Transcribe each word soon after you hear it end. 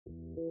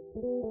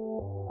Welcome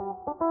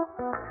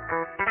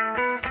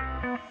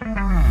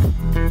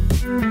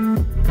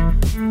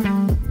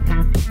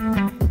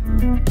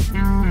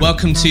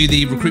to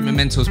the Recruitment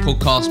Mentors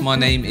podcast. My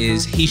name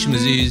is Hisham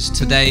Azuz.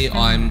 Today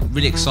I'm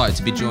really excited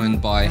to be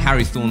joined by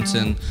Harry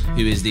Thornton,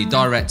 who is the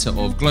Director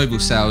of Global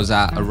Sales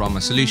at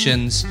Arama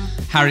Solutions.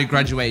 Harry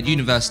graduated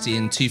university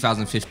in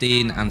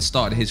 2015 and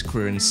started his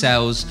career in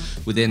sales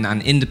within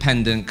an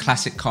independent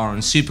classic car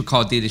and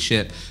supercar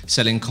dealership,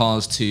 selling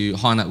cars to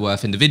high net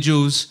worth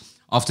individuals.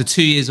 After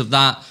 2 years of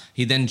that,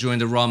 he then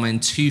joined Arama in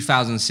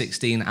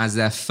 2016 as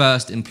their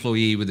first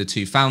employee with the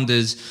two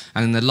founders.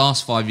 And in the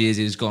last 5 years,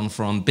 he's gone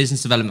from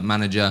business development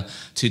manager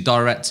to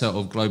director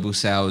of global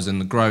sales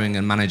and growing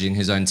and managing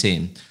his own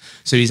team.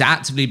 So he's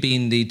actively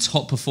been the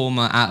top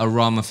performer at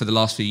Arama for the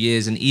last few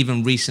years, and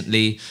even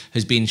recently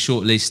has been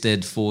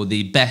shortlisted for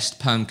the best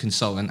perm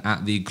consultant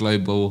at the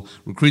Global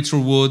Recruiter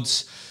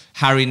Awards.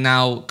 Harry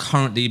now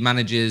currently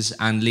manages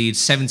and leads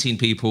 17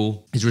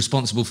 people, is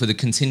responsible for the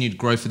continued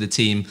growth of the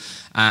team,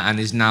 and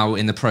is now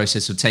in the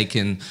process of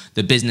taking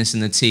the business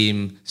and the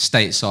team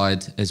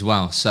stateside as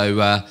well.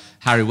 So,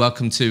 Harry,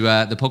 welcome to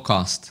the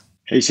podcast.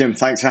 Hey, Shim,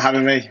 thanks for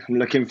having me. I'm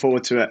looking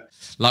forward to it.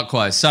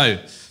 Likewise. So,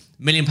 £1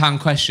 million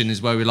question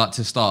is where we like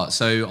to start.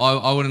 So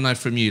I want to know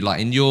from you,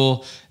 like in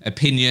your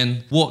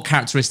opinion, what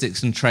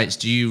characteristics and traits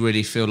do you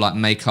really feel like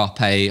make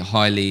up a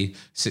highly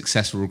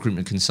successful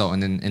recruitment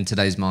consultant in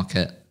today's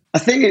market? I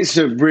think it's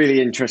a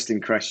really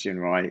interesting question,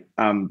 right?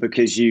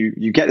 Because you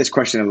get this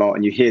question a lot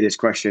and you hear this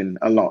question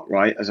a lot,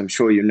 right? As I'm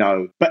sure you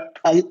know. But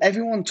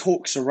everyone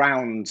talks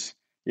around,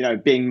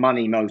 being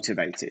money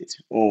motivated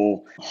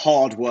or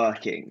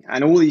hardworking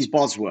and all these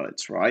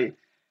buzzwords, right?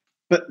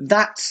 But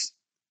that's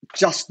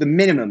just the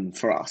minimum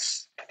for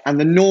us and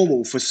the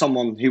normal for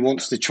someone who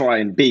wants to try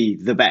and be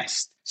the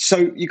best.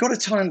 So you've got to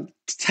try and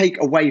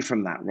take away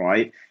from that,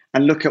 right?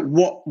 And look at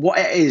what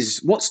it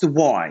is, what's the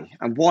why,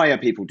 and why are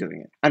people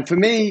doing it? And for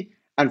me,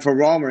 and for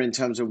Rama, in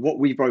terms of what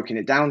we've broken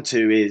it down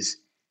to, is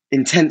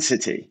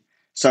intensity.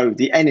 So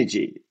the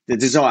energy, the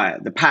desire,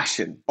 the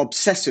passion,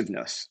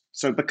 obsessiveness.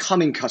 So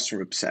becoming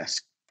customer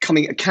obsessed,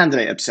 becoming a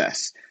candidate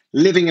obsessed,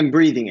 living and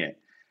breathing it.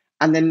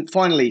 And then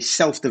finally,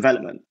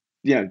 self-development.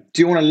 Do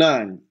you want to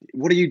learn?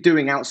 What are you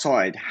doing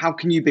outside? How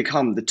can you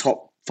become the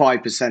top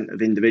 5%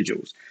 of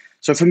individuals?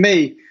 So for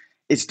me,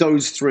 it's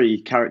those three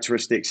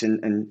characteristics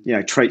and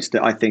traits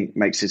that I think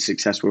makes a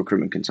successful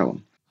recruitment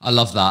consultant. I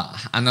love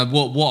that. And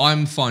what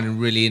I'm finding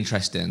really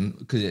interesting,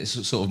 because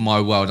it's sort of my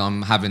world,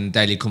 I'm having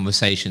daily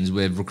conversations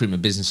with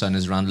recruitment business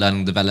owners around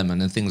learning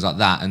development and things like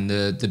that. And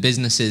the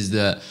businesses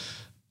that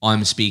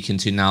I'm speaking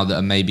to now that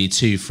are maybe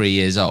 2-3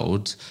 years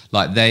old,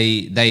 like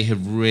they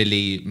have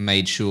really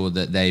made sure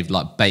that they've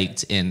like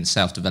baked in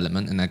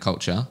self-development in their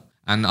culture.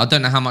 And I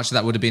don't know how much of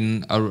that would have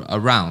been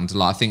around.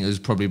 Like I think it was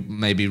probably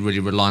maybe really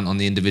reliant on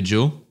the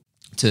individual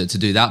to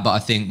do that. But I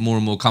think more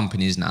and more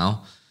companies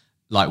now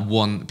like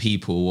want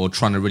people or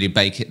trying to really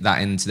bake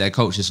that into their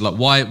culture. So like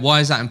why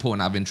is that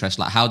important out of interest?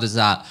 Like how does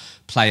that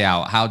play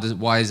out?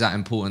 Why is that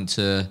important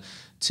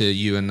to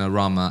you and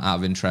Arama out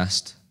of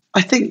interest?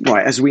 I think,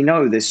 right, as we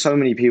know, there's so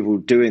many people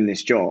doing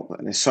this job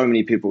and there's so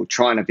many people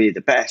trying to be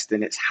the best,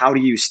 and it's how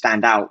do you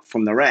stand out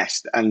from the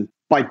rest? And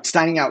by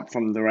standing out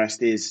from the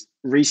rest is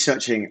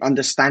researching,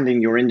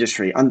 understanding your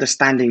industry,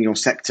 understanding your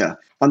sector,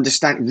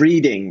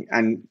 reading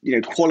and,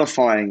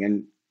 qualifying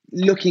and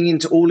looking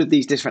into all of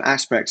these different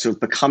aspects of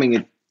becoming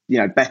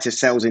a, better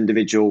sales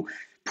individual,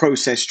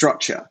 process,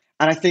 structure.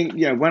 And I think,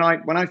 when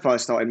I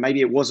first started,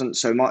 maybe it wasn't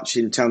so much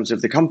in terms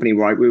of the company,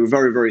 right? We were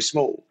very, very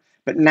small.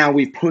 But now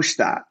we've pushed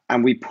that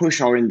and we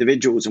push our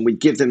individuals and we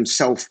give them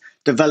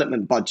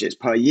self-development budgets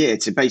per year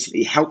to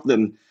basically help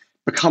them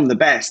become the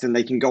best. And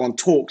they can go on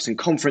talks and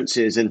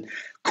conferences and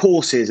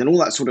courses and all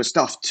that sort of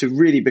stuff to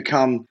really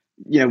become,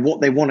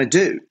 what they want to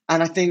do.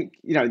 And I think,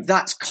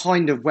 that's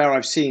kind of where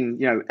I've seen,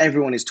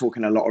 everyone is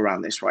talking a lot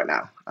around this right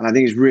now. And I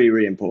think it's really,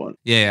 really important.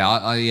 Yeah,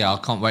 I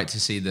can't wait to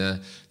see the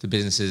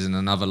businesses in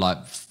another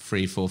like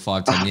 3, 4,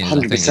 5, 10 years.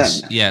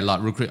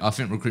 100%. I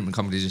think recruitment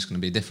companies are just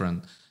going to be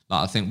different.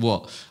 Like, I think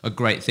what a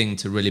great thing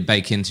to really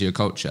bake into your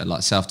culture,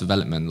 like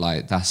self-development,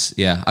 like that's,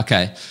 yeah.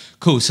 Okay,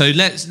 cool. So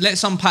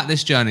let's unpack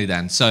this journey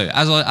then. So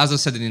as I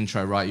said in the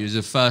intro, right, you was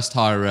the first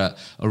hire at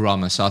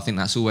Arama. So I think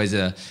that's always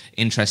a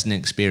interesting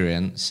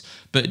experience,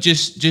 but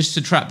just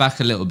to track back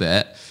a little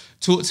bit,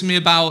 talk to me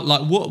about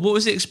like, what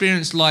was the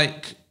experience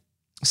like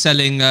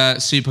selling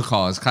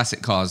supercars,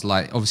 classic cars?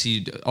 Like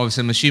obviously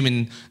I'm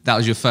assuming that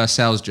was your first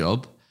sales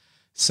job.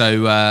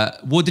 So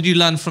what did you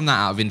learn from that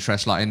out of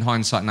interest? Like in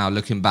hindsight now,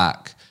 looking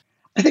back?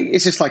 I think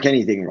it's just like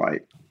anything,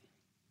 right?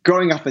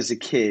 Growing up as a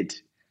kid,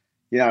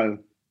 I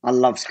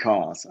loved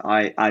cars.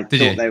 I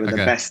thought they were the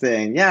best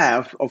thing.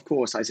 Yeah, of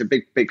course. It's a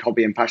big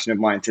hobby and passion of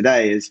mine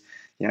today is,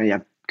 you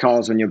have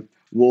cars on your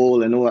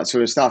wall and all that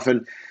sort of stuff.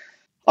 And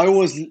I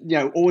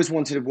always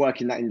wanted to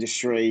work in that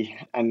industry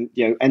and,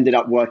 ended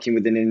up working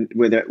with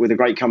a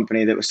great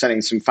company that was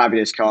selling some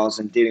fabulous cars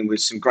and dealing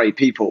with some great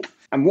people.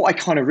 And what I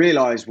kind of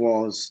realized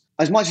was,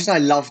 as much as I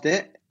loved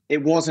it,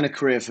 it wasn't a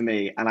career for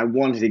me and I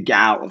wanted to get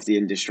out of the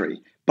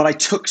industry, but I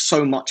took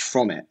so much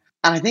from it.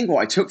 And I think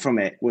what I took from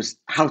it was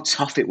how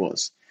tough it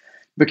was,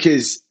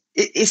 because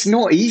it's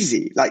not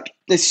easy. Like,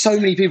 there's so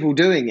many people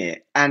doing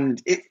it,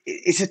 and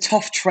it's a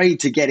tough trade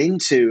to get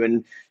into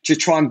and to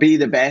try and be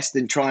the best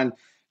and try and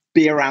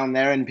be around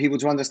there and people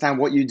to understand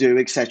what you do,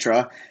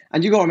 etc.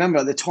 And you got to remember,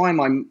 at the time,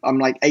 I'm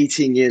like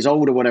 18 years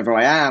old or whatever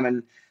I am,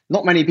 and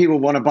not many people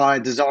want to buy a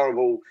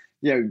desirable,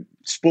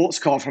 sports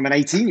car from an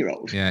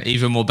 18-year-old. Yeah,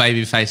 even more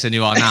baby face than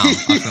you are now.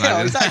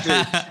 Yeah, exactly.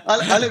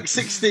 I look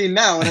 16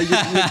 now, and I used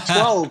to look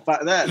 12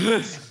 back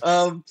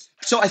then.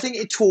 So I think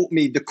it taught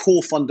me the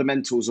core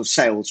fundamentals of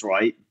sales,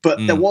 right? But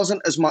there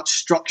wasn't as much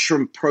structure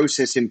and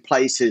process in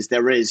place as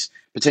there is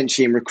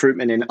potentially in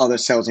recruitment in other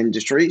sales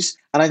industries.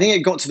 And I think it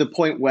got to the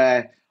point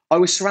where I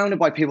was surrounded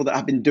by people that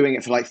have been doing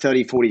it for like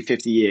 30, 40,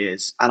 50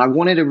 years. And I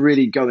wanted to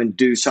really go and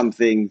do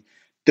something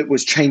that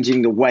was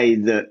changing the way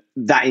that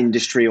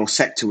industry or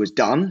sector was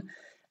done.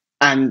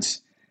 And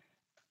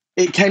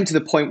it came to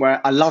the point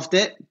where I loved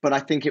it, but I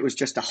think it was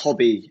just a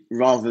hobby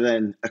rather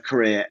than a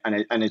career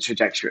and a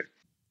trajectory.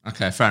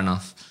 Okay, fair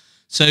enough.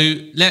 So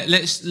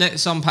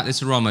let's unpack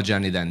this Arama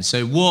journey then.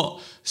 So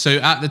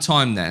at the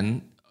time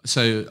then,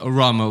 so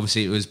Arama,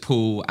 obviously it was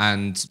Paul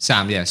and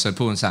Sam. Yeah, so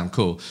Paul and Sam,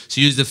 cool.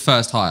 So you was the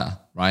first hire,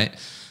 right?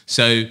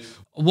 So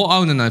what I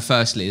want to know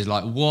firstly is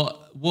like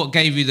what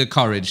gave you the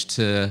courage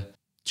to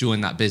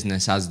join that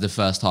business as the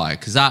first hire?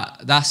 Because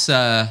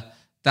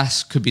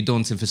that's could be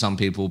daunting for some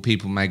people.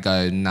 People may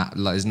go, nah,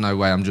 like, there's no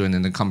way I'm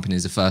joining the company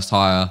as the first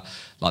hire.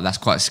 Like, that's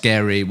quite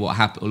scary. What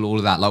happened? All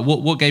of that. Like,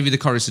 what gave you the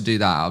courage to do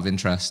that out of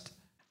interest?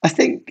 I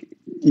think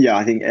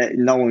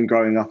no one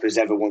growing up has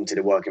ever wanted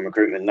to work in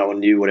recruitment. No one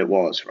knew what it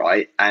was,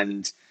 right?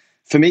 And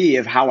for me,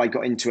 of how I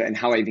got into it and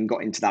how I even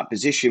got into that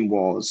position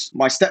was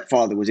my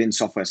stepfather was in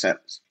software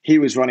sales. He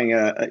was running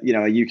a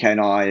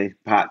UK&I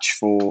patch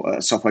for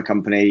a software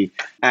company,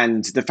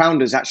 and the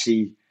founders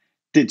actually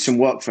did some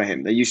work for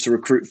him. They used to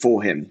recruit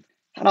for him.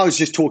 And I was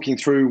just talking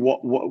through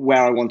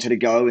where I wanted to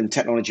go, and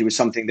technology was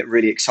something that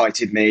really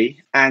excited me.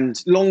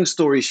 And long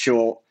story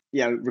short,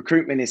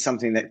 recruitment is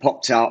something that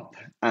popped up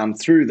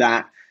through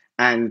that.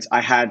 And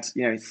I had,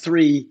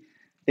 3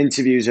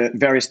 interviews at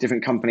various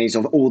different companies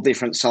of all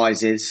different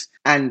sizes.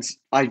 And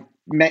I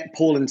met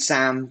Paul and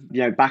Sam,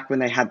 back when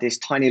they had this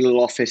tiny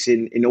little office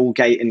in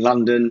Aldgate in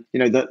London.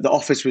 The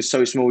office was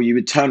so small, you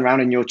would turn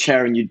around in your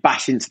chair and you'd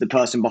bash into the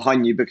person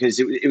behind you because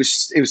it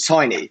was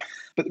tiny.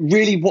 But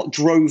really what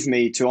drove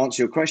me, to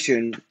answer your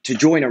question, to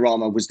join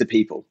Arama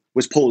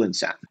was Paul and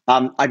Sam.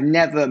 I've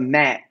never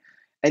met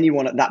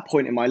anyone at that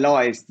point in my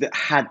life that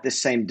had the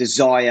same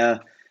desire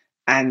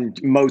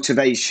and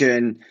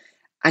motivation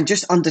and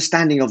just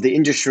understanding of the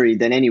industry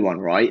than anyone,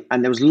 right?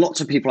 And there was lots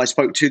of people I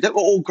spoke to that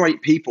were all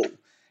great people,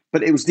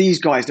 but it was these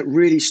guys that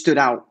really stood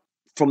out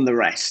from the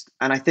rest.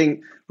 And I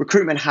think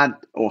recruitment had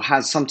or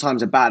has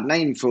sometimes a bad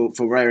name for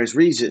various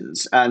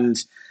reasons.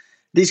 And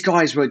these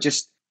guys were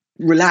just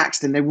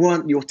relaxed, and they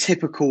weren't your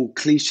typical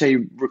cliche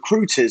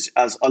recruiters,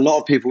 as a lot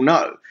of people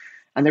know.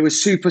 And they were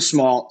super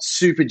smart,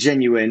 super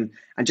genuine,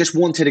 and just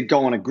wanted to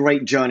go on a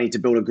great journey to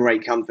build a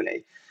great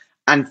company.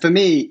 And for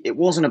me, it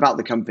wasn't about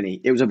the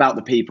company, it was about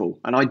the people.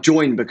 And I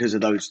joined because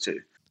of those two.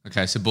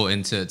 Okay, so bought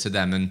into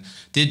them. And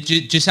did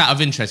you, just out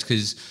of interest,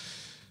 because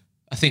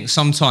I think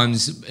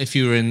sometimes if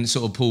you were in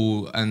sort of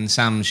Paul and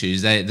Sam's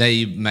shoes,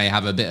 they may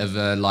have a bit of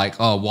a like,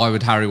 oh, why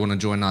would Harry want to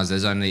join us?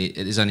 There's only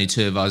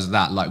 2 of us.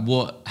 That like,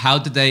 what? How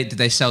did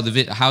they sell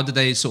the? How did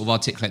they sort of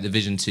articulate the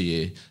vision to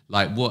you?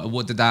 Like,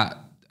 what did that?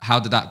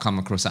 How did that come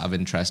across out of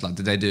interest? Like,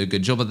 did they do a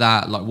good job of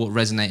that? Like, what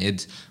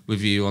resonated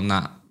with you on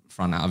that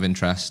front out of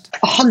interest?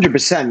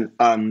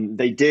 100%,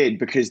 they did,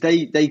 because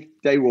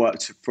they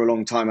worked for a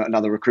long time at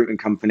another recruitment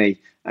company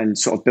and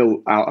sort of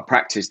built out a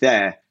practice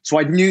there. So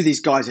I knew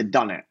these guys had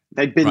done it.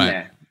 They'd been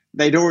there.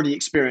 They'd already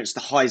experienced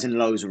the highs and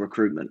lows of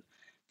recruitment,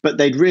 but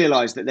they'd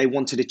realized that they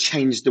wanted to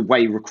change the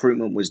way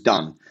recruitment was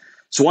done.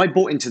 So I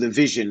bought into the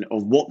vision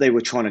of what they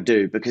were trying to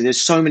do, because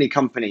there's so many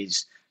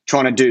companies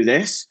trying to do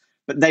this,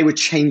 but they were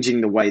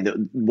changing the way that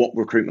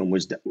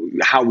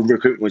how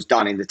recruitment was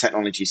done in the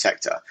technology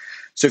sector.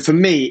 So for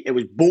me, it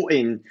was bought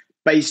in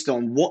based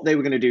on what they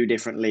were going to do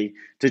differently,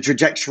 the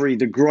trajectory,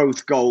 the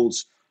growth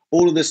goals,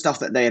 all of the stuff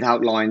that they had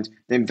outlined.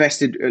 They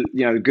invested,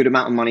 a good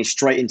amount of money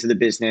straight into the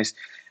business.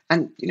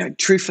 And,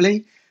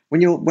 truthfully,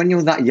 when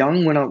you're that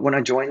young, when I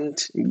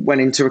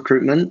went into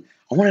recruitment,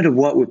 I wanted to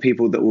work with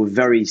people that were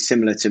very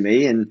similar to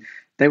me, and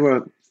they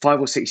were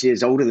 5 or 6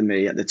 years older than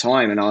me at the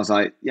time. And I was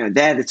like,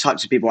 they're the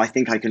types of people I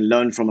think I can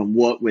learn from and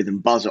work with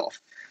and buzz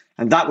off.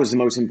 And that was the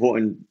most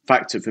important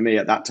factor for me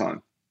at that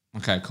time.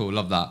 Okay, cool.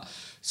 Love that.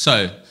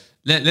 So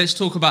let's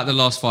talk about the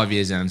last 5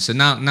 years then. So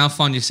now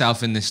find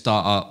yourself in this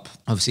startup.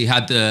 Obviously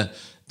had the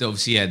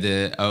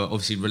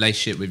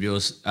relationship with your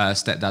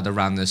stepdad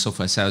around the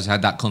software sales,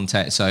 had that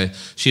context. So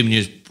assuming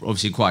you're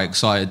obviously quite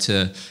excited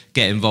to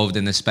get involved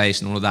in the space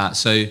and all of that.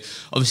 So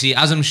obviously,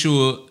 as I'm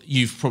sure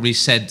you've probably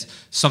said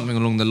something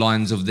along the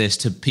lines of this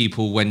to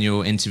people when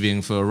you're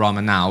interviewing for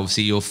Arama now,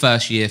 obviously your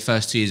first 2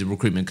 years of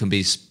recruitment can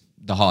be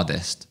the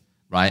hardest,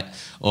 right?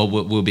 Or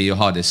will be your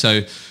hardest.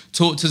 So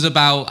talk to us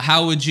about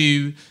how would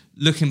you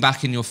looking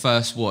back in your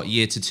first,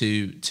 year to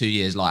two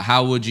years, like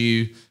how would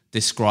you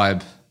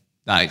describe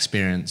that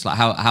experience? Like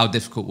how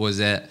difficult was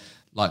it?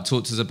 Like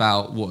talk to us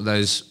about what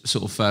those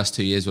sort of first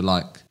 2 years were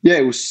like. Yeah,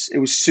 it was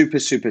super,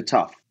 super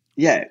tough.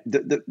 Yeah,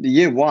 the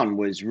year one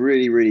was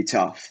really, really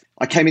tough.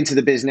 I came into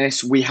the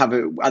business. We have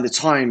at the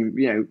time,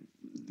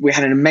 we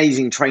had an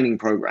amazing training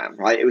program,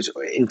 right? It was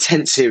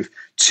intensive,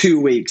 2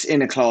 weeks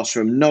in a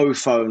classroom, no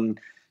phone,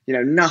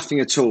 nothing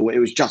at all. It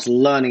was just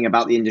learning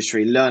about the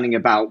industry, learning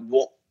about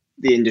what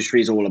the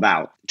industry is all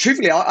about.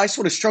 Truthfully, I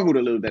sort of struggled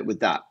a little bit with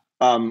that.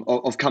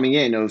 Of coming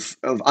in, of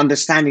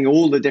understanding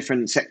all the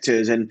different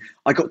sectors. And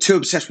I got too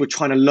obsessed with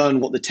trying to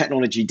learn what the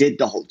technology did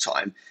the whole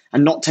time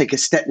and not take a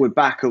step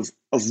back of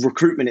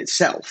recruitment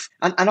itself.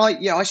 And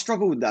I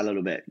struggled with that a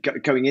little bit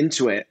going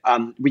into it.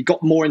 We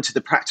got more into the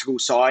practical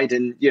side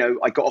and,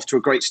 I got off to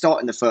a great start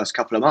in the first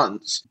couple of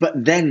months,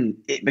 but then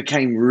it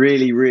became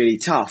really, really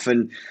tough.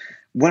 And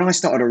when I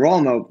started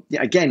Arama,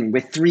 again,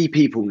 we're 3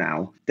 people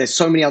now. There's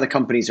so many other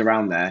companies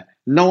around there.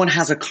 No one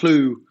has a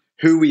clue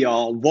who we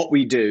are, what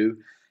we do.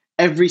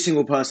 Every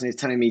single person is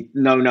telling me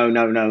no, no,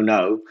 no, no,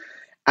 no.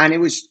 And it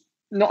was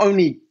not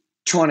only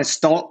trying to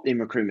start in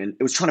recruitment,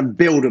 it was trying to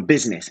build a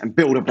business and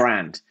build a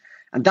brand.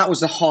 And that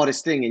was the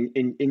hardest thing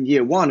in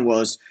year one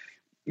was,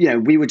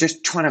 we were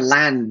just trying to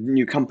land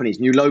new companies,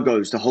 new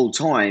logos the whole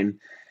time.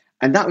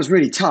 And that was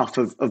really tough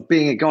of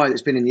being a guy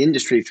that's been in the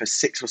industry for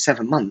 6 or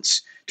 7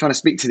 months, trying to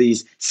speak to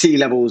these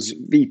C-levels,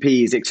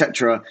 VPs,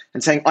 etc.,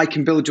 and saying, I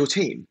can build your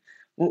team.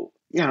 Well,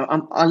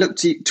 I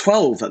looked at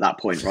 12 at that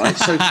point, right?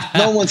 So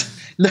no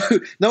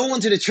one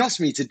wanted to trust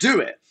me to do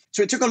it.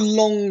 So it took a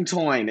long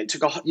time. It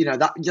took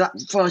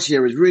that first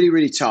year was really,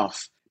 really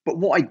tough. But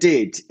what I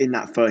did in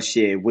that first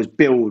year was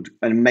build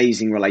an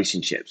amazing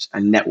relationships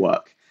and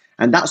network.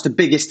 And that's the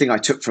biggest thing I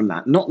took from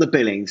that. Not the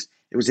billings.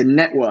 It was a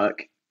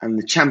network and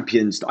the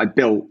champions that I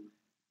built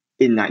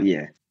in that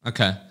year.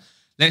 Okay.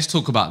 Let's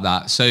talk about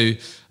that. So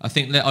I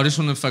think I just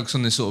want to focus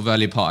on this sort of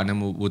early part, and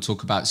then we'll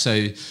talk about.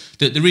 So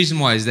the reason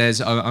why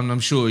is I'm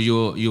sure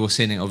you're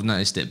seeing it or have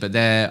noticed it, but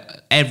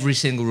every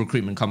single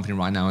recruitment company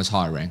right now is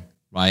hiring,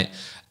 right?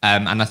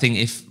 And I think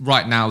if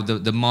right now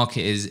the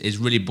market is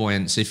really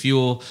buoyant. So if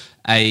you're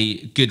a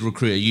good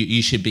recruiter,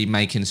 you should be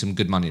making some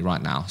good money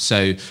right now.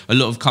 So a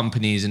lot of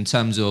companies in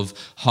terms of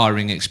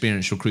hiring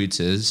experienced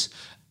recruiters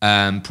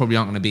probably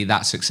aren't going to be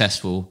that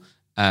successful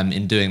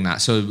in doing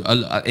that. So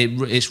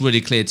it's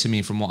really clear to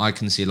me from what I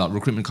can see, like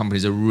recruitment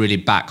companies are really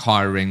back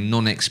hiring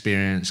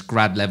non-experienced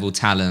grad level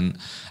talent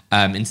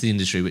into the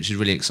industry, which is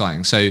really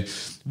exciting. So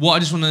what I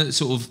just want to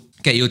sort of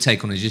get your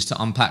take on is just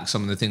to unpack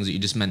some of the things that you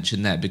just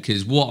mentioned there,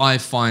 because what I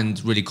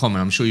find really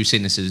common, I'm sure you've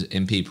seen this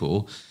in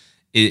people,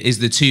 is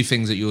the 2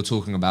 things that you're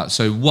talking about.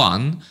 So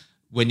one,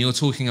 when you're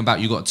talking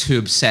about you got too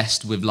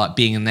obsessed with like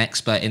being an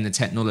expert in the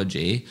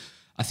technology,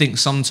 I think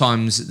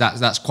sometimes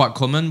that's quite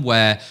common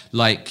where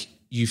like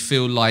you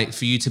feel like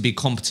for you to be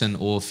competent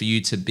or for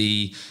you to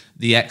be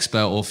the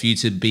expert or for you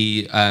to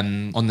be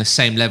on the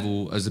same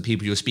level as the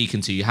people you're speaking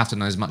to, you have to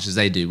know as much as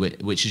they do,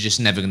 which is just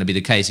never going to be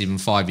the case, even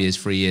 5 years,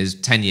 3 years,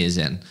 10 years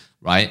in,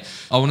 right?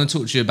 I want to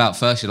talk to you about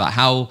firstly, like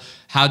how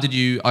did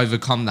you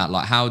overcome that?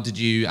 Like how do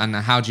you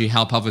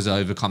help others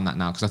overcome that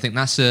now? Because I think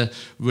that's a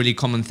really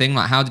common thing.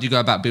 Like how did you go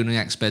about building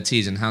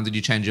expertise and how did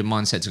you change your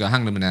mindset to go,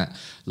 hang on a minute,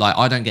 like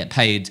I don't get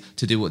paid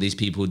to do what these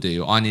people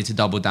do. I need to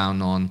double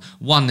down on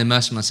one,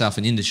 immersing myself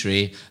in the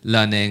industry,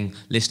 learning,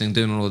 listening,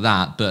 doing all of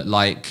that. But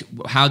like,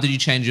 how did you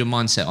change your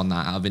mindset on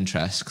that out of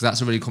interest? Because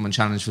that's a really common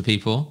challenge for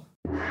people.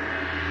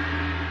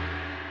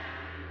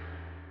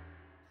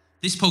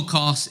 This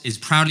podcast is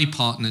proudly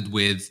partnered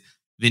with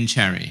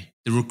Vincere,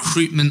 the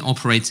recruitment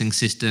operating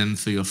system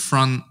for your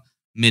front,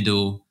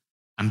 middle,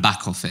 and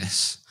back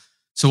office.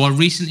 So I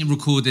recently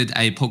recorded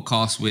a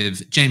podcast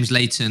with James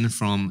Layton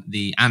from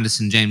the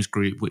Anderson James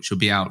Group, which will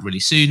be out really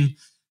soon.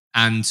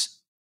 And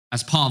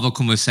as part of our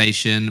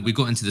conversation, we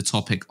got into the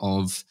topic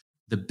of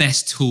the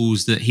best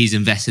tools that he's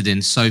invested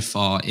in so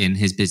far in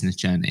his business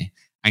journey.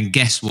 And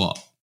guess what?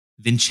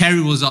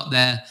 Vincere was up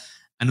there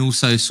and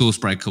also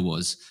Sourcebreaker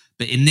was.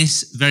 But in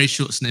this very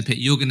short snippet,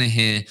 you're going to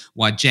hear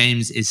why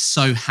James is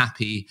so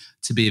happy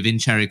to be a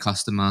Vincere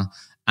customer.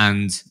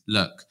 And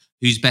look,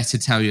 who's better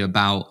to tell you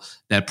about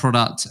their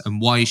product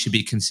and why you should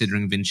be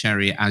considering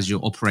Vincere as your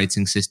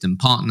operating system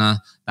partner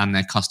than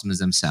their customers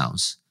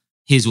themselves.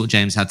 Here's what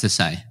James had to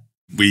say.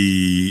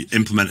 We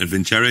implemented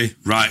Vincere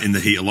right in the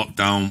heat of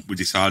lockdown. We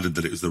decided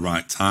that it was the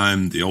right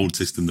time. The old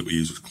system that we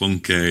used was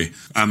clunky.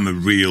 I'm a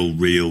real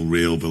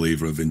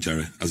believer of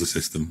Vincere as a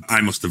system.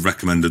 I must have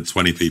recommended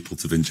 20 people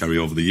to Vincere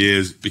over the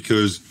years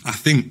because I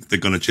think they're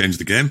going to change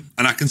the game.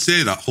 And I can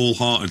say that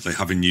wholeheartedly,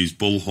 having used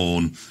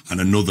Bullhorn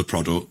and another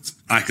product,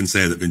 I can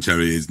say that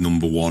Vincere is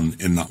number one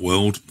in that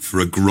world for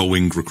a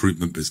growing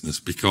recruitment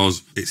business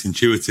because it's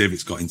intuitive,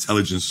 it's got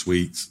intelligence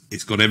suites,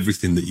 it's got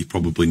everything that you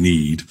probably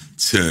need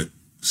to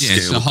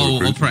it's the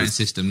whole operating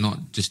system,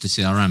 not just a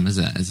CRM, is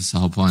it? It's the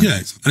whole point. Yeah,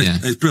 it's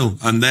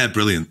brilliant. And they're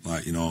brilliant.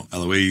 Like,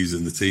 Eloise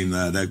and the team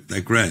there,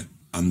 they're great.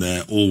 And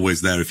they're always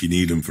there if you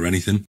need them for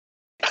anything.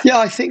 Yeah,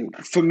 I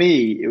think for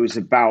me, it was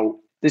about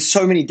there's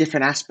so many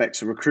different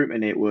aspects of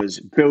recruitment. It was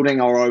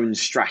building our own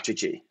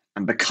strategy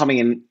and becoming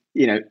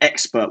an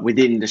expert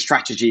within the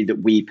strategy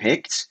that we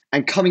picked,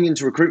 and coming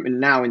into recruitment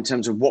now in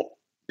terms of what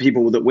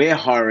people that we're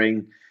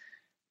hiring,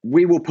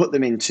 we will put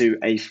them into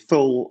a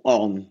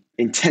full-on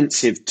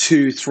intensive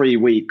 2-3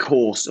 week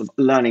course of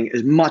learning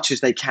as much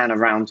as they can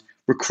around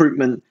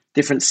recruitment,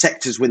 different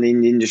sectors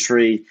within the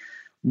industry,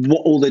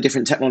 what all the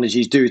different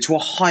technologies do to a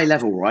high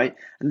level, right?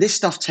 And this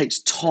stuff takes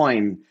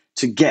time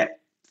to get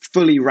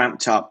fully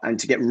ramped up and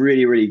to get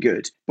really, really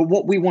good. But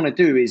what we want to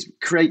do is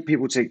create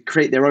people to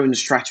create their own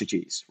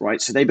strategies, right?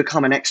 So they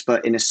become an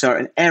expert in a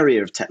certain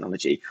area of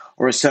technology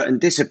or a certain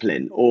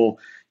discipline, or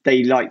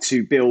they like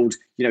to build,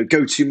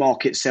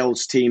 go-to-market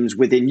sales teams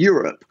within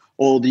Europe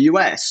or the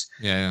US.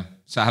 Yeah.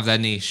 So have their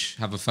niche,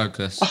 have a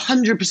focus.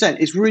 100%.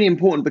 It's really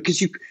important because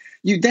you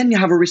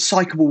have a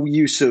recyclable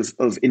use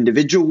of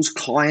individuals,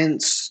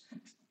 clients,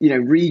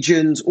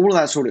 regions, all of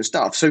that sort of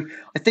stuff. So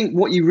I think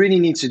what you really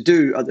need to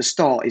do at the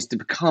start is to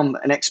become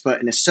an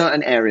expert in a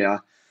certain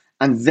area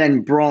and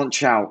then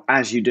branch out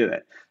as you do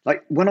it.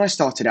 Like when I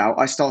started out,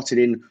 I started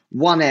in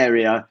one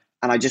area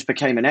and I just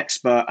became an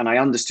expert and I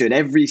understood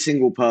every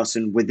single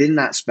person within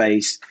that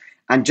space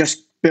and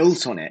just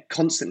built on it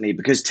constantly,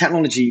 because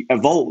technology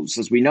evolves,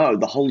 as we know,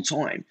 the whole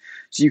time.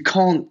 So you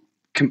can't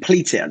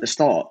complete it at the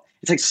start.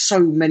 It takes so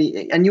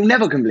many, and you'll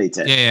never complete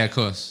it. Yeah, of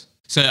course.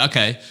 So,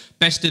 okay,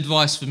 best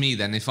advice for me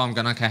then, if I'm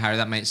going, okay, Harry,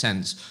 that makes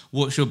sense.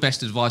 What's your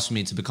best advice for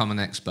me to become an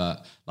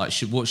expert? Like,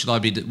 what should I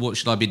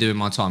be doing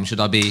my time? Should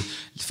I be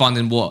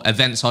finding what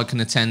events I can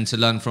attend to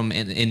learn from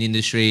in the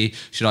industry?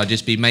 Should I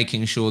just be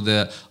making sure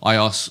that I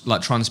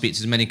trying to speak to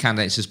as many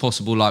candidates as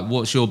possible? Like,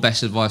 what's your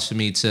best advice for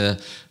me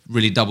to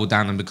really double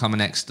down and become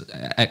an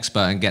expert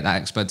and get that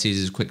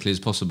expertise as quickly as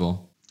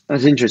possible?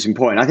 That's an interesting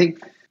point. I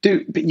think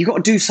but you got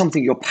to do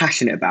something you're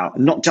passionate about,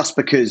 not just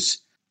because,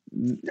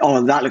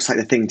 that looks like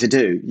the thing to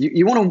do.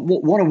 You want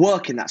to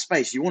work in that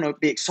space. You want to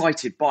be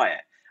excited by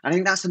it. I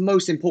think that's the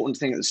most important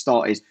thing at the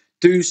start, is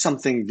do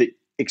something that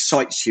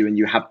excites you and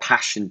you have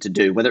passion to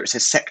do, whether it's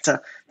a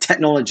sector,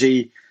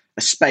 technology,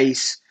 a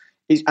space,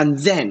 and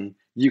then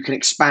you can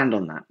expand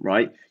on that,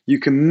 right? You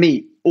can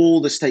meet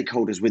all the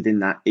stakeholders within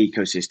that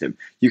ecosystem.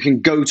 You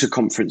can go to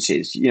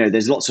conferences.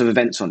 There's lots of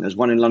events on. There's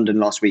one in London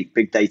last week,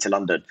 Big Data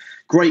London.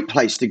 Great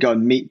place to go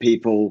and meet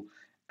people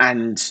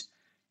and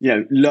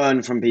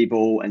learn from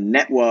people and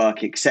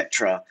network,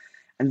 etc.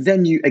 And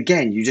then you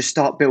just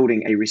start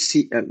building a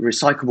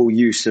recyclable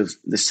use of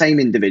the same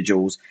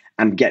individuals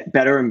and get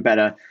better and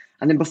better.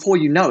 And then before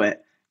you know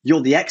it,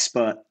 you're the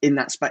expert in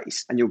that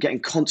space, and you're getting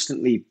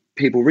constantly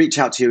people reach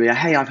out to you.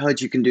 Hey, I've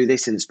heard you can do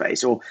this in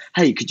space, or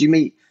hey, could you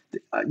meet,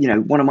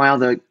 one of my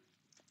other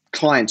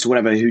clients or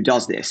whatever who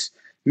does this?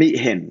 Meet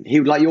him. He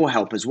would like your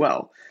help as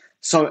well.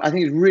 So I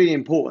think it's really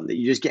important that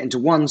you just get into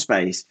one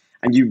space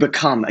and you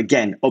become,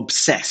 again,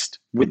 obsessed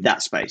with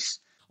that space.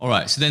 All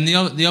right. So then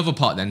the other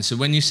part then, so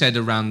when you said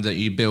around that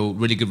you built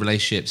really good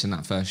relationships in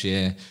that first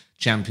year,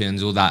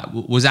 champions, all that,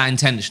 was that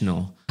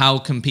intentional? How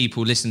can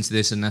people listen to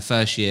this in their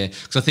first year?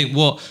 Because I think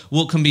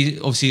what can be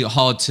obviously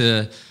hard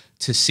to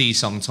see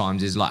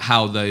sometimes is like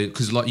how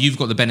because like you've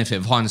got the benefit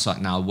of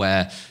hindsight now,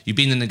 where you've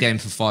been in the game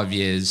for 5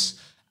 years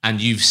and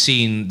you've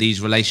seen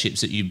these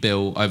relationships that you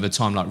built over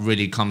time like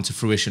really come to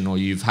fruition, or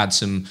you've had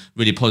some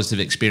really positive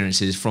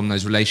experiences from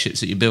those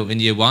relationships that you built in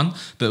year one.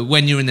 But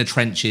when you're in the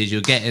trenches,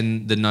 you're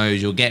getting the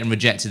no's, you're getting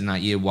rejected in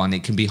that year one,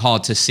 it can be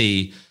hard to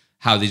see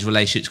how these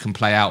relationships can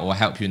play out or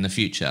help you in the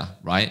future,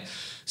 right?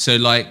 So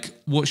like,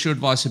 what's your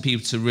advice for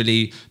people to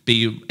really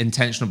be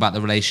intentional about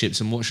the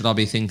relationships, and what should I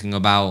be thinking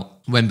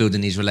about when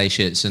building these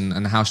relationships,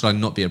 and how should I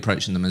not be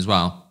approaching them as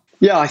well?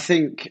 Yeah, I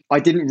think I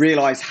didn't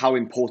realize how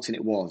important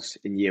it was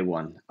in year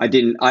one. I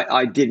didn't,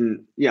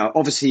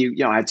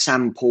 obviously, I had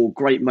Sam and Paul,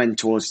 great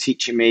mentors,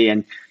 teaching me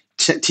and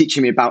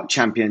teaching me about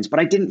champions, but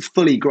I didn't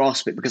fully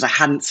grasp it because I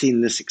hadn't seen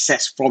the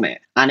success from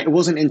it. And it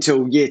wasn't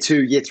until year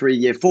 2, year 3,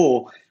 year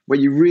 4, where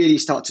you really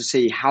start to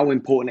see how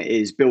important it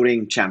is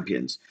building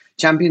champions.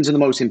 Champions are the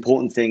most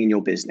important thing in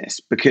your business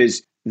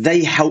because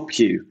they help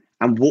you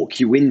and walk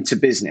you into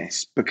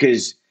business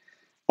because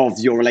of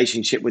your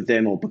relationship with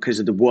them, or because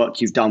of the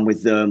work you've done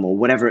with them, or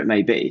whatever it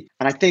may be.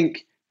 And I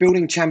think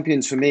building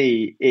champions for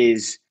me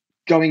is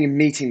going and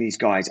meeting these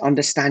guys,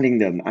 understanding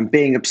them, and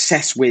being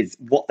obsessed with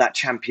what that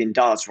champion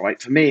does, right?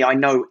 For me, I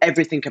know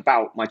everything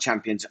about my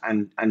champions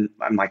and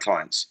my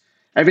clients.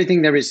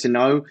 Everything there is to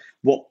know,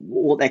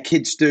 what their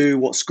kids do,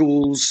 what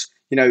schools,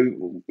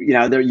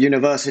 their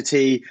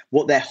university,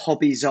 what their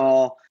hobbies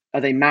are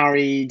they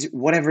married,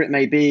 whatever it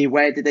may be,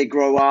 where did they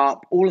grow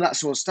up, all of that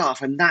sort of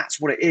stuff. And that's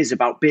what it is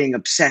about being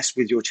obsessed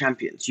with your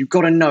champions. You've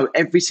got to know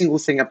every single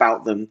thing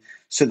about them,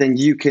 so then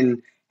you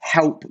can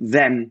help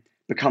them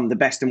become the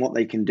best in what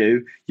they can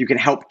do. You can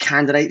help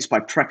candidates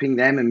by prepping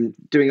them and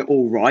doing it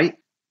all right,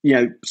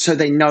 so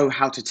they know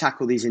how to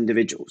tackle these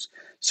individuals.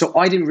 So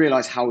I didn't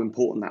realize how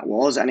important that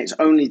was. And it's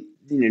only,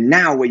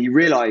 now where you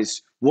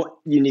realize what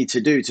you need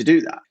to do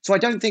that. So I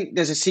don't think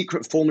there's a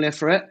secret formula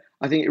for it.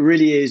 I think it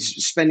really is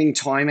spending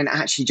time and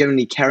actually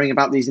genuinely caring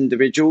about these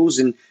individuals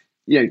and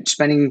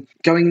jumping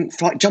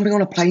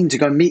on a plane to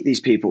go meet these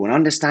people and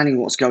understanding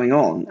what's going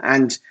on.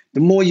 And the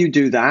more you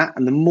do that,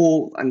 and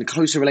the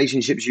closer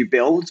relationships you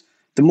build,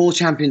 the more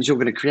champions you're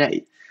going to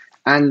create,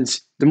 and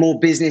the more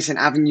business and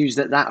avenues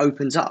that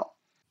opens up.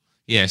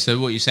 Yeah. So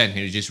what you're saying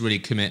here is just really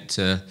commit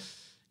to,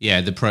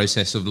 the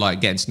process of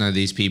like getting to know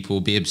these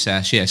people, be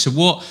obsessed. Yeah. So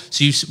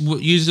you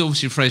use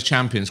obviously the phrase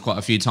champions quite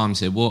a few times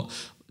here.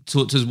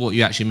 Talk to us what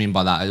you actually mean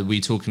by that. Are we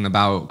talking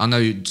about, I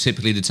know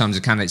typically the terms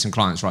of candidates and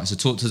clients, right? So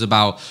talk to us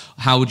about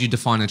how would you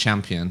define a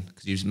champion?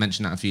 Because you've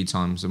mentioned that a few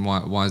times, and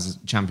why is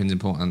champions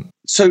important?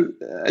 So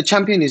a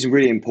champion is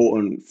really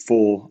important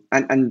for,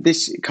 and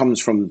this comes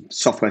from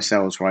software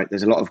sales, right?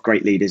 There's a lot of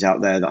great leaders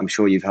out there that I'm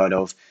sure you've heard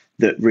of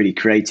that really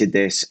created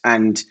this.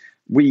 And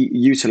we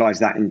utilize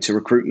that into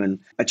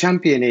recruitment. A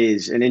champion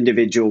is an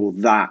individual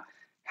that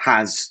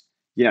has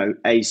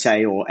a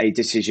say or a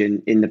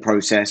decision in the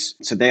process.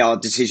 So they are a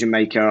decision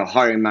maker, a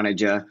hiring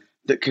manager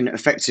that can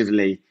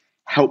effectively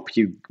help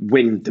you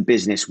win the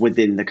business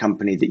within the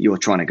company that you're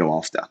trying to go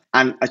after.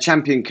 And a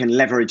champion can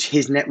leverage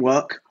his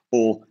network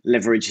or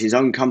leverage his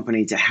own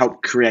company to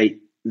help create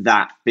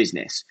that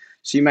business.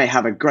 So you may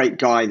have a great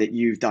guy that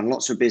you've done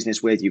lots of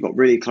business with, you got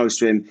really close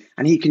to him,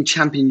 and he can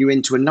champion you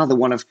into another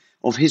one of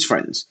his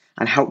friends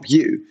and help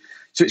you.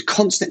 So it's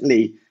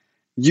constantly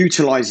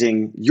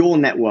utilizing your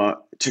network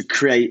to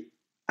create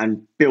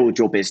and build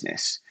your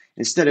business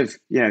instead of,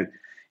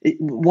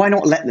 why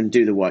not let them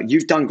do the work?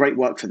 You've done great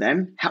work for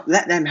them.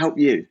 Let them help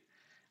you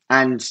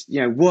and,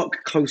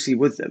 work closely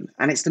with them.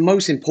 And it's the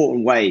most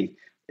important way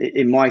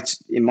in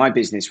my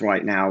business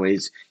right now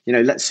is,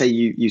 let's say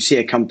you see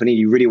a company,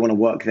 you really want to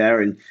work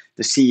there, and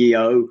the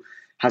CEO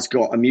has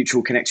got a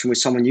mutual connection with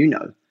someone,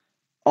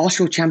 ask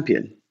your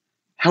champion,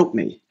 help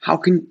me. How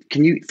can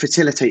you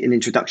facilitate an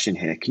introduction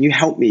here? Can you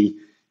help me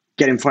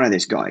get in front of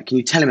this guy? Can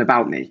you tell him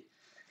about me?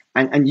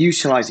 And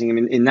utilizing him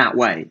in that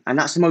way. And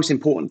that's the most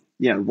important,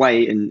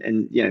 way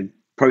and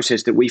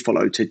process that we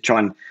follow to try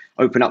and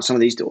open up some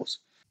of these doors.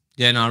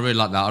 Yeah, no, I really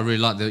like that. I really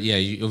like that. Yeah,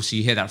 you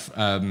hear that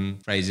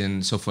phrase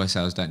in software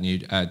sales, don't you?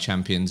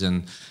 Champions.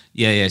 And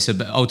so,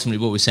 but ultimately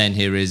what we're saying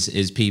here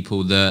is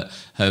people that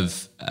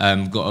have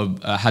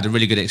had a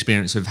really good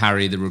experience with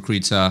Harry, the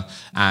recruiter.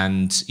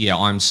 And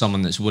I'm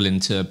someone that's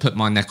willing to put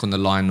my neck on the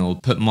line or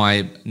put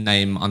my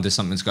name under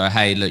something to go,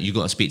 hey, look, you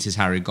got to speak to this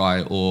Harry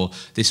guy, or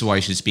this is why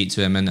you should speak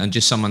to him. And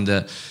just someone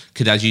that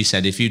could, as you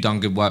said, if you've done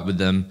good work with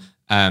them,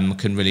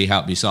 can really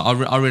help you. So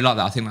I really like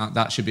that. I think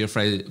that should be a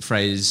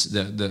phrase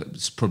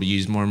that's probably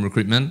used more in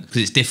recruitment,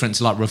 because it's different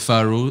to like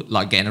referral,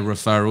 like getting a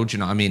referral. Do you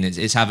know what I mean?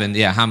 It's having,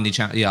 how many,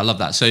 I love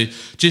that. So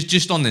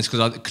just on this,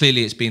 because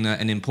clearly it's been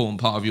an important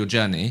part of your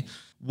journey.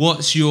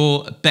 What's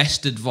your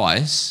best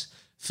advice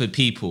for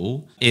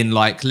people in,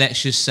 like,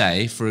 let's just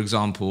say, for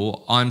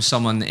example, I'm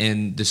someone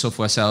in the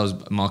software sales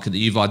market that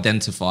you've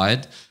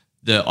identified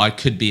that I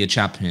could be a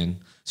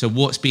champion. So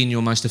what's been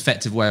your most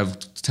effective way of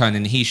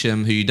turning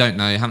Hisham, who you don't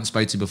know, haven't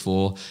spoken to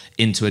before,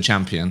 into a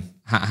champion?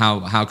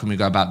 How can we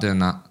go about doing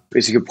that?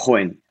 It's a good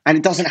point. And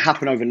it doesn't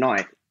happen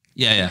overnight.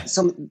 Yeah.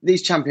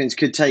 These champions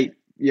could take,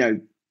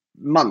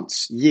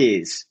 months,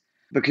 years,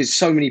 because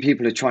so many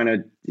people are trying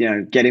to,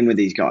 get in with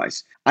these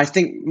guys. I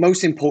think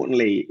most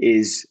importantly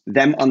is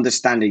them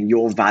understanding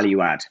your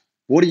value add.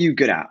 What are you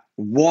good at?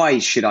 Why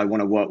should I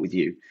want to work with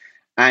you?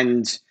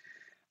 And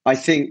I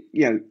think,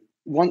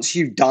 once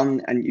you've done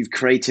and you've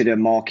created a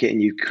market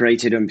and you've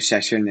created an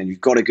obsession and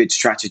you've got a good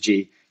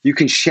strategy, you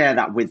can share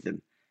that with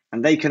them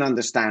and they can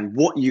understand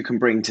what you can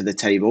bring to the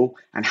table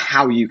and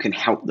how you can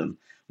help them.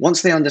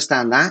 Once they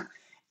understand that,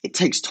 it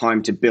takes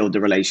time to build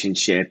the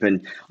relationship.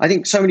 And I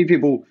think so many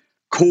people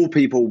call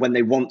people when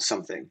they want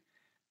something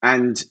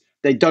and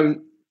they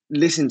don't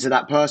listen to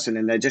that person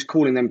and they're just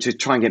calling them to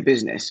try and get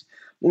business.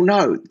 Well,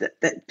 no,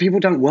 that people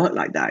don't work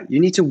like that. You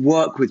need to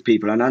work with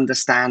people and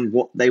understand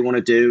what they want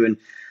to do and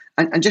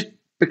just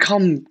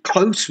become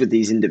close with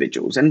these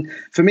individuals. And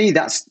for me,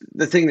 that's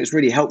the thing that's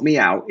really helped me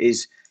out,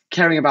 is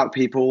caring about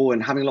people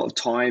and having a lot of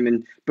time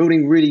and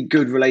building really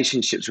good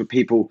relationships with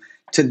people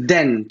to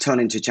then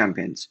turn into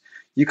champions.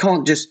 You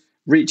can't just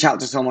reach out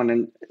to someone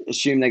and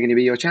assume they're going to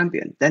be your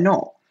champion. They're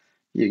not.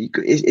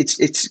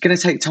 It's going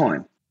to take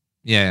time.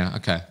 Yeah.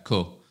 Okay,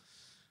 cool.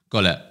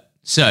 Got it.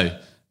 So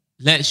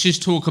let's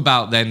just talk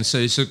about then,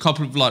 so a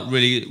couple of like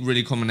really,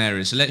 really common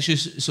areas. So let's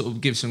just sort of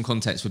give some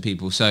context for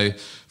people. So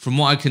from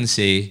what I can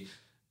see,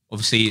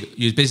 obviously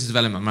you was business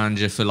development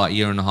manager for like a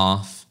year and a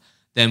half,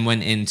 then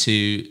went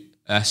into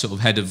a sort of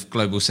head of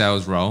global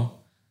sales role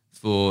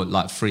for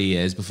like 3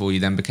 years before you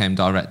then became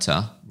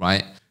director,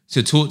 right?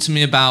 So talk to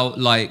me about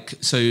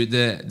so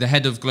the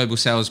head of global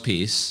sales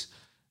piece,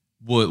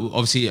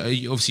 obviously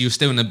you're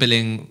still in a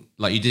billing,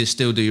 like you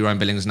still do your own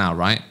billings now,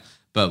 right?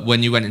 But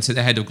when you went into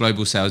the head of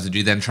global sales, did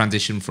you then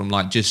transition from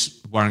like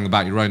just worrying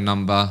about your own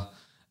number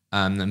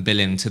and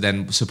billing to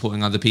then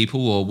supporting other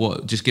people, or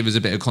what? Just give us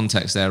a bit of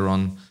context there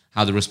on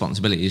how the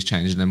responsibility has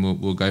changed, and then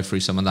we'll go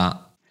through some of that.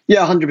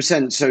 Yeah,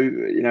 100%. So,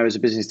 as a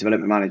business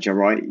development manager,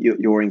 right,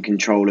 you're in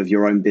control of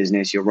your own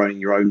business. You're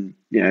running your own,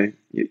 your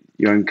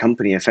own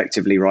company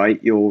effectively,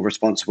 right? You're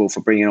responsible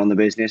for bringing on the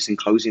business and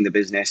closing the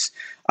business.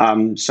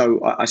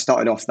 So I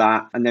started off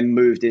that and then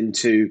moved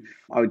into,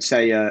 I would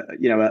say, a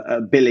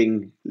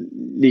billing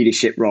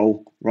leadership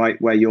role, right,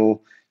 where you're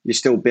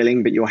still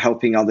billing, but you're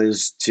helping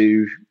others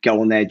to go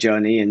on their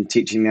journey and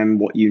teaching them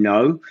what you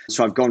know.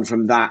 So I've gone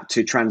from that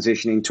to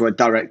transitioning to a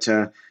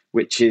director,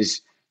 which is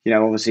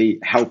obviously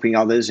helping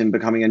others and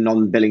becoming a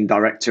non-billing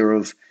director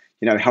of,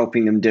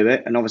 helping them do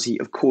it. And obviously,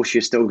 of course,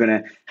 you're still going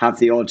to have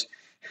the odd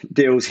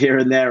deals here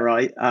and there,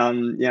 right?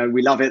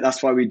 We love it.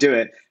 That's why we do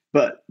it.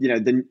 But,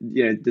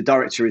 the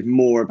director is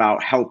more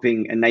about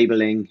helping,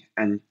 enabling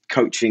and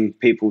coaching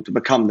people to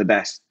become the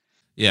best.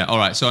 Yeah. All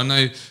right. So I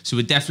know, so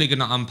we're definitely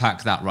going to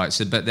unpack that, right?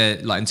 So, but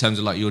they're like, in terms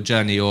of like your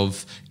journey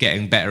of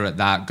getting better at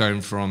that,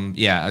 going from,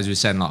 as we were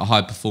saying, like a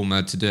high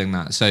performer to doing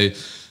that. So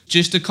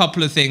just a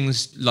couple of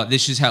things, like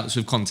this just helps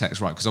with context,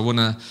 right? Because I want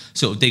to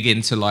sort of dig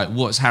into like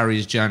what's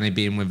Harry's journey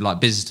been with like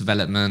business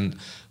development,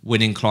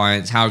 winning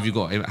clients. How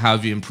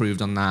have you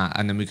improved on that?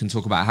 And then we can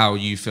talk about how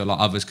you feel like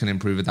others can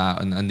improve with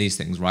that and these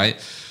things, right?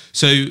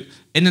 So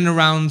in and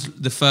around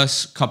the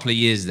first couple of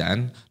years,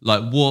 then,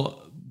 like what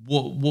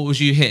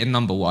was you hitting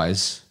number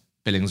wise,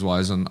 billings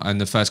wise, on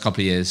the first couple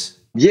of years?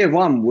 Year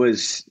one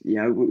was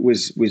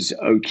was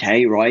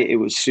okay, right? It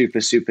was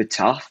super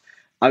tough.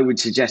 I would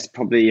suggest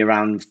probably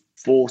around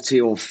 40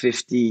 or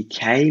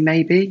 50K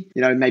maybe,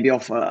 maybe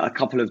off a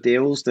couple of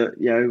deals that,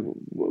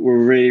 were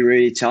really,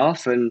 really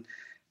tough, and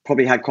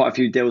probably had quite a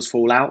few deals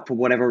fall out for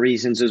whatever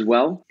reasons as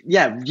well.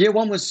 Yeah, year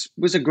one was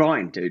a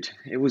grind, dude.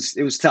 It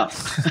was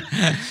tough.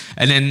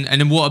 And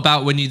then what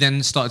about when you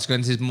then started to go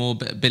into this more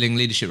billing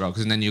leadership role?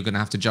 Because then you're going to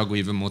have to juggle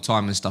even more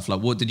time and stuff.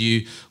 Like what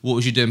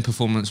was you doing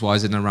performance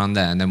wise in around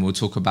there? And then we'll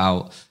talk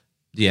about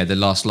the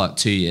last like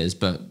 2 years,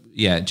 but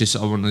just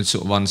I want to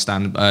sort of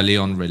understand early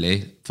on,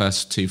 really,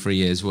 first 2-3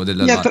 years, what did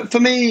it look like? For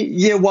me,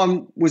 year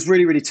one was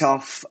really, really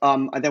tough.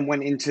 I then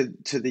went into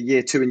the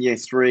year two and year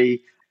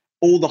three.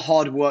 All the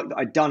hard work that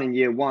I'd done in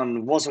year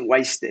one wasn't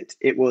wasted.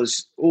 It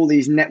was all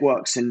these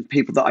networks and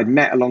people that I'd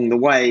met along the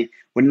way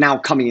were now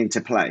coming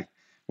into play,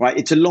 right?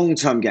 It's a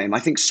long-term game.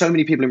 I think so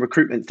many people in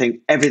recruitment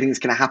think everything's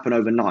going to happen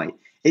overnight.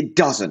 It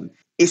doesn't.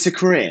 It's a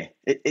career.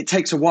 It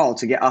takes a while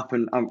to get up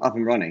and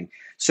running.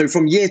 So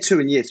from year two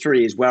and year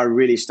three is where I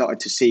really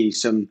started to see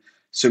some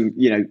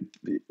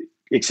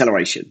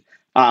acceleration,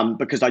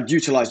 because I'd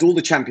utilized all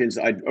the champions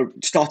that I'd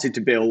started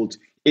to build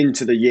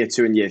into the year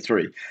two and year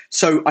three.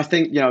 So I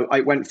think,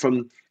 I went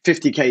from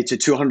 50K to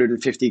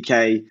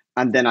 250K.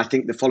 And then I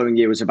think the following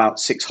year was about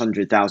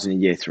 600,000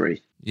 in year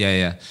three.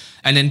 Yeah.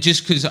 And then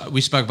just because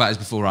we spoke about this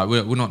before, right?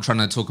 We're not trying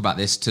to talk about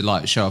this to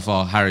like show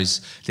off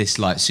Harry's this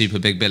like super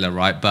big biller,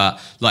 right? But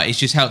like it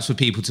just helps for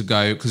people to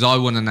go, because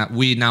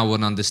we now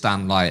want to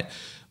understand like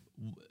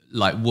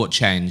what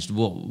changed,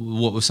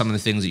 what were some of the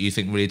things that you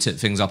think really took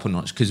things up a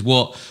notch? Because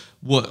what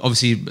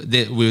obviously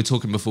we were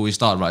talking before we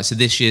started, right? So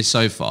this year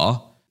so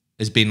far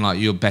has been like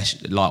your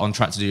best, like on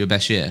track to do your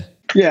best year.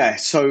 Yeah.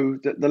 So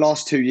the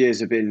last 2 years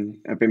have been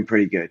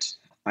pretty good.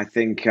 I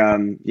think,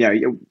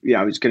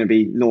 it's going to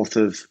be north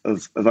of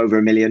over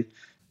 1 million.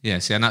 Yeah,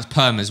 see, and that's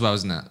perm as well,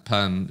 isn't it?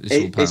 Perm.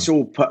 It's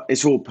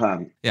all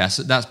perm. Yeah,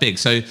 so that's big.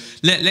 So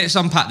let's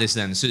unpack this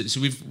then. So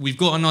we've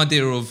got an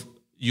idea of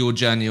your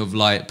journey of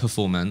like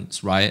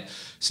performance, right?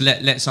 So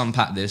let's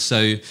unpack this.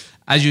 So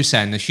as you were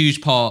saying, the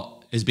huge part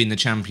has been the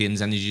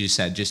champions, and as you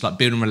said, just like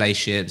building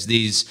relationships.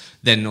 These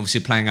then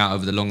obviously playing out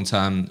over the long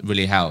term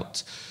really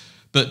helped.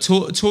 But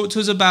talk to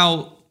us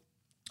about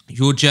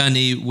your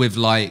journey with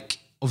like,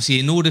 obviously,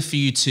 in order for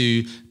you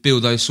to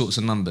build those sorts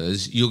of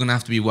numbers, you're going to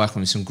have to be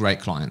working with some great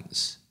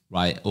clients,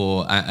 right?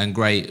 And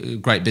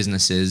great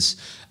businesses,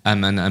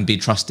 and be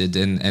trusted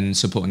in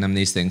supporting them in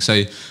these things.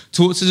 So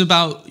talk to us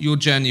about your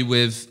journey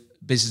with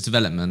business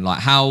development,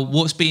 like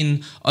what's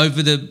been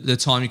over the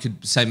time, you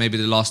could say maybe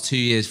the last 2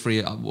 years,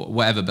 3,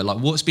 whatever, but like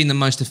what's been the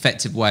most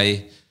effective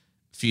way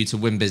for you to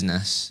win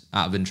business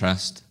out of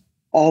interest?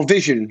 Our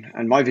vision,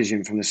 and my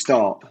vision from the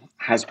start,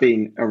 has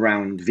been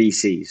around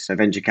VCs, so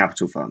venture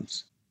capital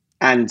firms.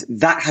 And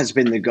that has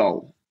been the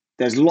goal.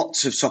 There's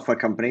lots of software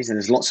companies and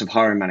there's lots of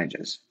hiring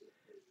managers,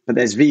 but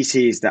there's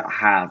VCs that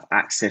have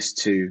access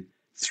to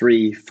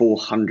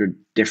 300-400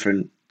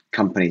 different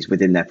companies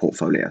within their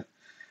portfolio.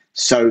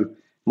 So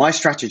my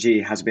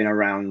strategy has been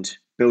around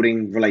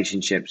building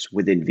relationships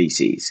within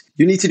VCs.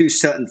 You need to do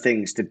certain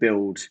things to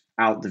build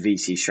out the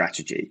VC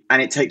strategy,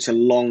 and it takes a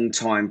long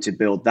time to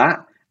build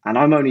that. And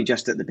I'm only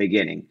just at the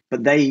beginning,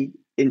 but they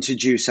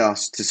introduce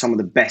us to some of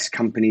the best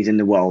companies in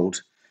the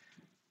world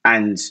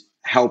and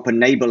help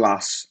enable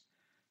us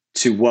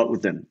to work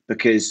with them.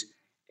 Because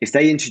if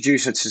they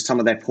introduce us to some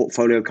of their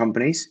portfolio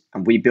companies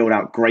and we build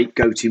out great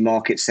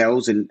go-to-market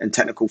sales and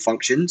technical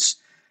functions,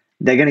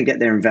 they're going to get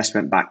their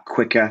investment back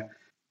quicker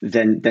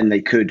than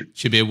they could.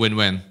 Should be a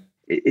win-win.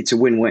 It's a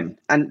win-win.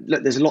 And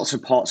look, there's lots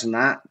of parts in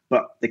that,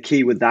 but the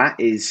key with that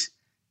is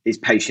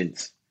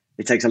patience.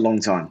 It takes a long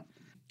time.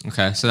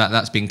 Okay, so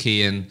that's been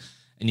key in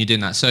you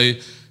doing that. So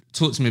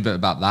talk to me a bit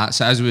about that.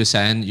 So as we were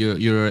saying,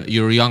 you're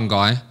a young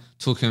guy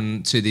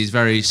talking to these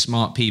very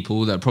smart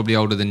people that are probably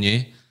older than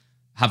you,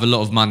 have a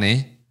lot of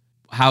money.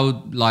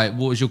 What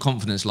was your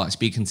confidence like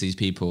speaking to these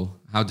people?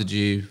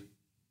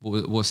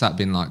 What's that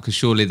been like? Because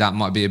surely that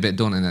might be a bit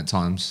daunting at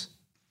times.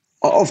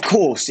 Of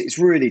course, it's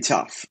really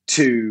tough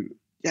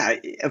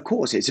of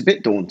course, it's a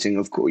bit daunting.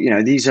 Of course,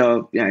 these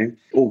are,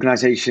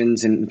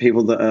 organizations and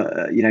people that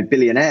are,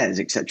 billionaires,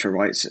 etc.,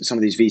 right? So some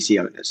of these VC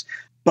owners.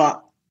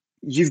 But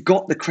you've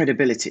got the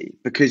credibility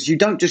because you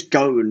don't just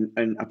go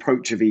and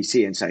approach a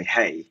VC and say,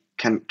 hey,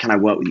 can I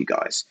work with you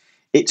guys?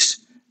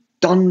 It's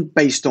done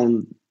based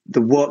on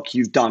the work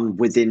you've done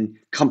within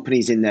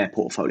companies in their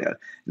portfolio.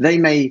 They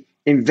may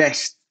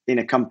invest in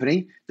a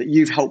company that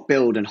you've helped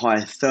build and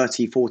hire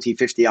 30, 40,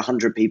 50,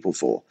 100 people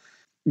for.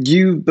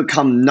 You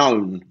become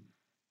known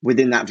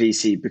within that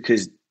VC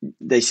because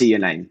they see your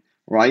name,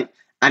 right?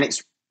 And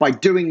it's by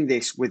doing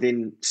this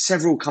within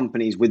several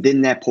companies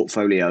within their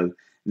portfolio,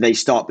 they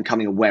start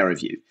becoming aware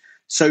of you.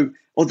 So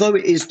although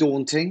it is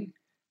daunting,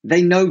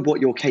 they know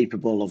what you're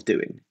capable of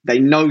doing. They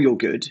know you're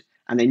good,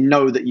 and they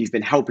know that you've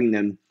been helping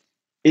them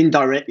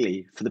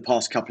indirectly for the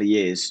past couple of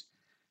years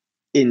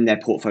in their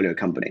portfolio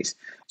companies.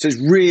 So it's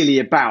really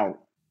about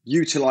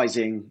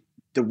utilizing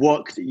the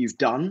work that you've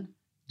done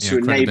to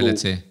enable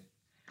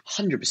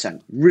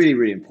 100%. Really,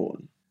 really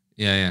important.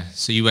 Yeah.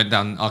 So you went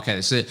down.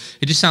 Okay. So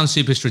it just sounds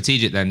super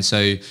strategic then.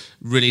 So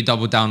really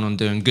double down on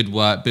doing good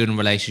work, building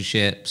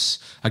relationships.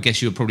 I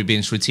guess you were probably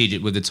being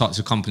strategic with the types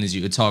of companies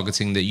you were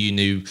targeting that you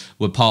knew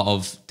were part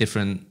of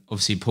different,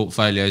 obviously,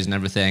 portfolios and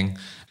everything.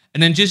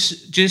 And then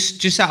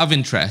just out of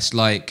interest,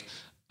 like,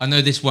 I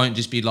know this won't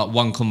just be like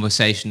one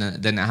conversation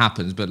and then it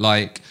happens, but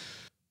like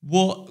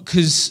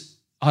because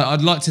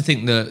I'd like to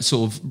think that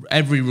sort of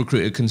every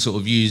recruiter can sort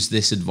of use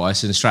this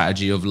advice and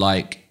strategy of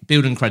like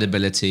building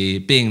credibility,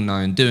 being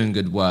known, doing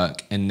good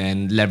work, and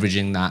then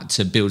leveraging that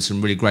to build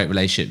some really great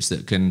relationships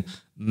that can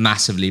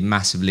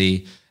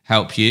massively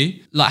help you.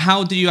 Like,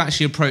 how do you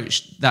actually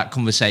approach that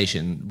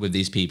conversation with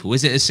these people?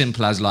 Is it as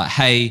simple as like,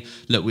 hey,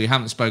 look, we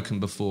haven't spoken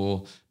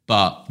before,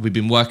 but we've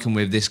been working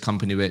with this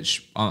company,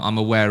 which I'm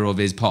aware of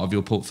is part of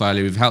your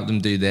portfolio. We've helped them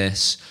do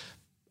this.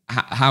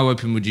 How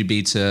open would you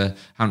be to,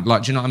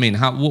 like, do you know what I mean?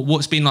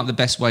 What's been like the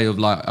best way of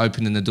like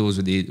opening the doors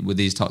with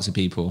these types of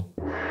people?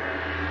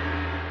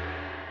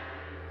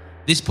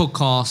 This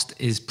podcast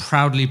is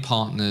proudly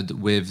partnered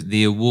with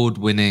the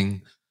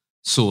award-winning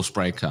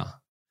Sourcebreaker.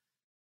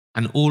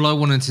 And all I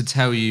wanted to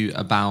tell you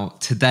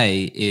about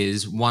today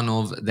is one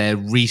of their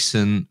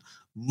recent,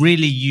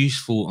 really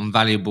useful and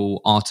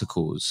valuable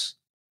articles.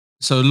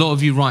 So a lot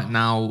of you right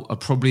now are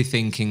probably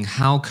thinking,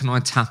 how can I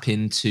tap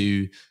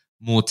into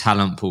more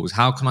talent pools?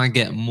 How can I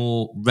get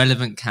more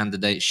relevant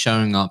candidates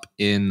showing up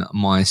in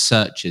my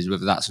searches,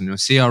 whether that's on your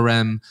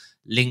CRM,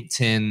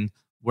 LinkedIn,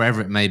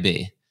 wherever it may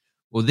be?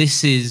 Well,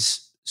 this is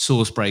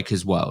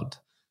Sourcebreaker's world.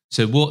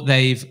 So what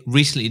they've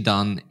recently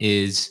done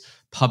is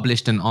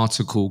published an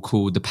article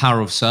called The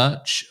Power of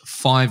Search,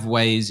 5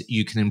 Ways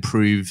You Can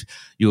Improve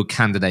Your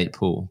Candidate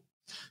Pool.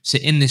 So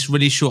in this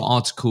really short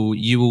article,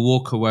 you will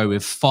walk away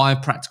with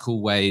 5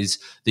 practical ways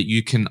that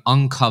you can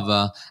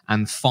uncover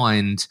and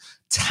find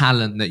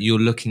talent that you're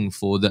looking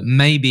for that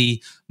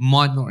maybe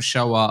might not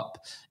show up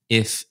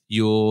if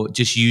you're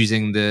just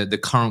using the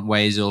current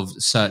ways of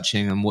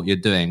searching and what you're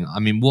doing. I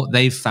mean, what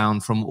they've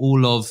found from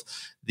all of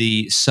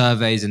the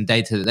surveys and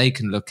data that they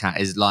can look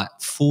at is like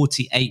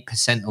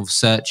 48% of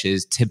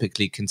searches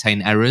typically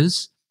contain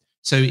errors.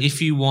 So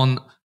if you want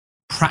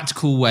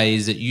practical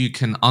ways that you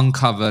can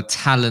uncover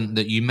talent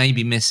that you may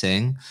be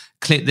missing,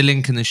 click the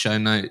link in the show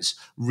notes,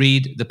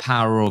 read The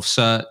Power of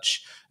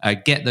Search,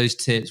 get those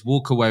tips,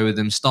 walk away with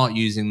them, start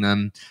using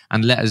them,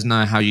 and let us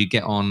know how you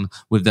get on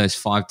with those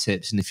 5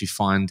 tips and if you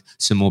find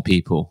some more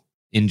people.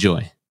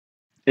 Enjoy.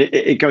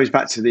 It goes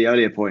back to the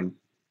earlier point,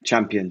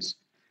 champions,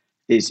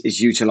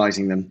 is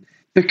utilizing them.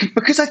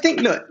 Because I think,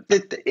 look,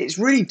 it's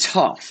really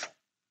tough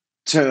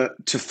to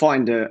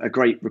find a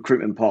great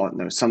recruitment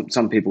partner.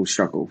 Some people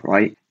struggle,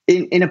 right?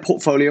 In a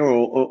portfolio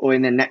or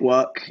in a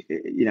network,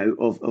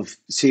 of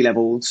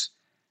C-levels,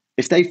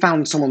 if they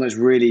found someone that's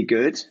really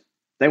good,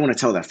 they want to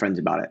tell their friends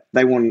about it.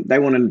 They want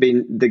to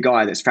be the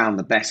guy that's found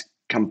the best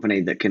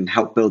company that can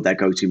help build their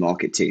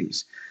go-to-market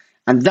teams.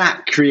 And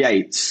that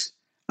creates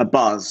a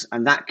buzz,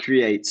 and that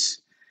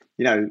creates,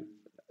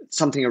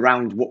 something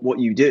around what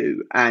you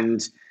do.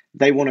 And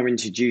they want to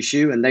introduce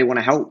you and they want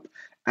to help.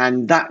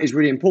 And that is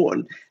really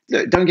important.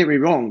 Look, don't get me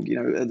wrong.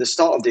 At the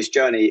start of this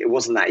journey, it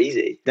wasn't that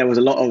easy. There was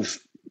a lot of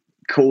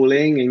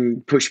calling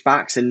and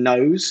pushbacks and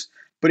no's.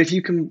 But if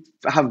you can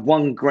have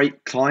one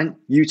great client,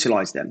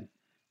 utilize them.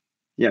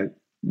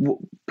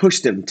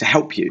 Push them to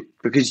help you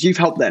because you've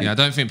helped them. Yeah, I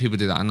don't think people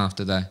do that enough,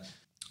 do they?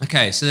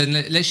 Okay, so then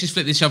let's just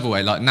flip this the other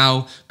way. Like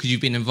now, because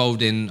you've been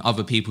involved in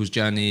other people's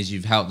journeys,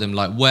 you've helped them.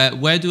 Like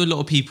where do a lot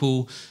of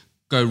people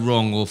go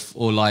wrong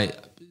or like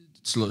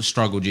sort of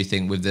struggle? Do you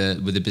think with the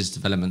business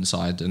development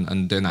side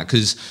and doing that?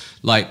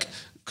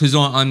 Because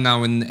I'm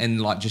now in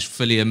like just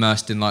fully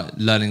immersed in like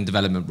learning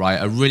development, right?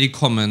 A really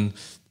common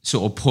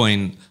sort of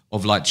point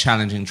of like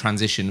challenging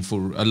transition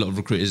for a lot of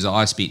recruiters that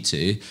I speak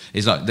to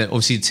is like that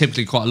obviously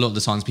typically quite a lot of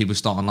the times people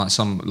start on like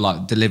some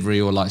like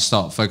delivery or like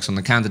start focus on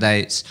the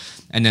candidates,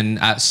 and then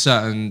at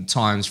certain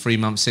times 3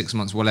 months, 6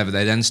 months, whatever,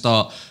 they then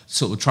start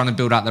sort of trying to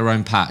build out their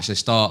own patch. They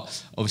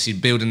start obviously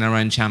building their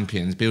own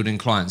champions, building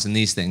clients and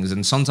these things,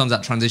 and sometimes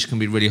that transition can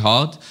be really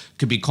hard. It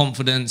could be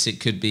confidence,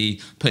 it could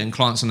be putting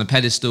clients on a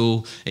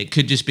pedestal, it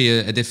could just be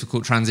a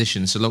difficult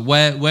transition. So like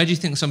where do you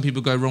think some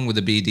people go wrong with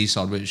the BD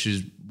side, which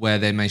is where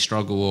they may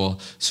struggle, or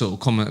sort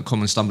of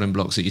common stumbling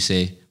blocks that you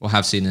see or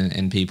have seen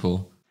in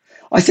people?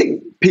 I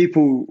think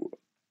people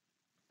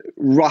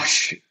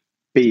rush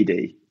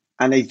BD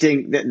and they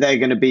think that they're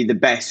going to be the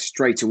best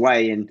straight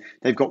away, and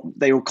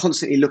they were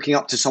constantly looking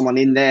up to someone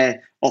in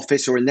their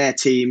office or in their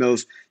team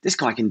of, this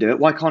guy can do it,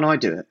 why can't I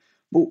do it?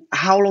 Well,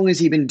 how long has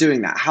he been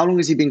doing that? How long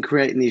has he been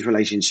creating these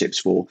relationships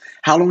for?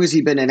 How long has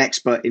he been an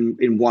expert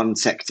in one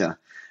sector?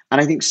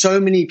 And I think so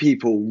many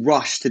people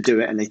rush to do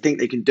it and they think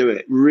they can do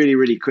it really,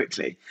 really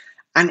quickly.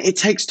 And it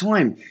takes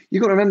time.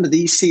 You've got to remember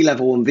these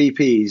C-level and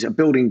VPs are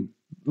building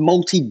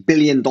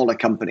multi-billion-dollar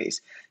companies.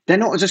 They're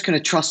not just going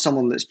to trust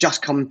someone that's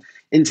just come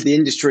into the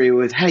industry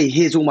with, hey,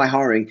 here's all my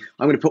hiring,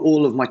 I'm going to put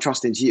all of my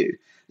trust into you.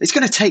 It's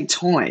going to take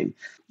time.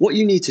 What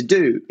you need to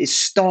do is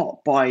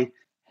start by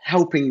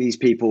helping these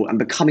people and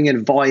becoming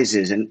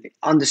advisors and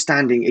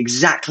understanding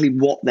exactly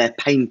what their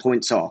pain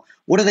points are.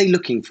 What are they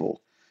looking for?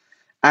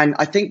 And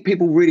I think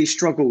people really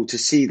struggle to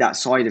see that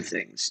side of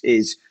things.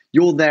 Is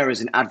you're there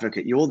as an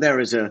advocate, you're there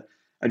as a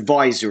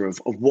advisor of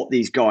what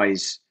these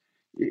guys,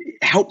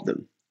 help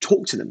them,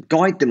 talk to them,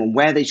 guide them on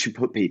where they should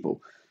put people,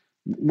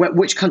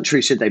 which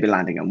country should they be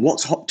landing on,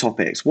 what's hot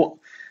topics, what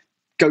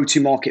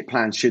go-to market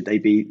plans should they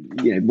be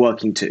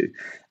working to.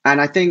 And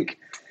I think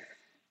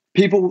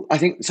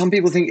some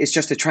people think it's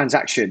just a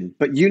transaction,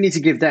 but you need to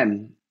give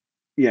them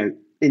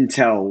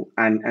intel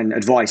and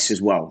advice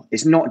as well.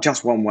 It's not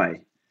just one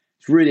way.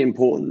 It's really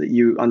important that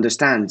you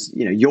understand,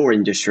 your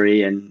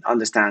industry and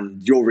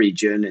understand your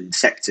region and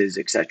sectors,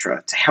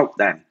 etc., to help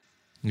them.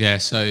 Yeah.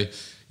 So,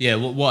 yeah,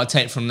 what I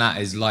take from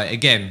that is like,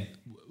 again,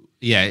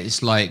 yeah,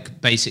 it's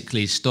like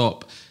basically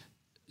stop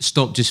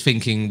just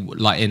thinking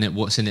like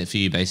what's in it for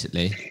you,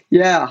 basically.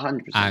 Yeah,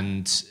 100%.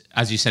 And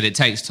as you said, it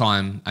takes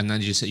time. And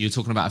then you're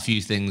talking about a few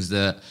things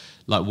that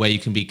like where you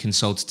can be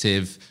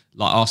consultative,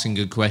 like asking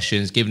good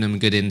questions, giving them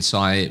good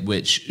insight,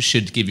 which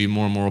should give you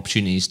more and more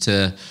opportunities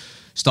to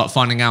start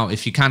finding out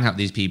if you can help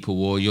these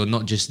people, or you're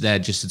not just there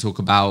just to talk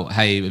about,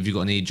 hey, have you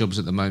got any jobs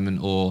at the moment,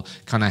 or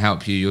can I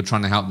help you? You're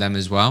trying to help them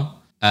as well.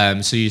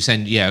 So you're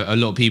saying, a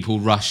lot of people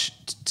rush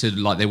to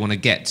like they want to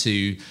get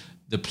to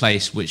the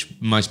place which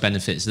most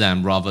benefits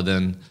them rather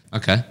than,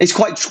 okay. It's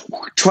quite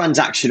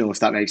transactional, if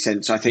that makes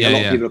sense. I think a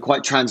lot of people are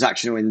quite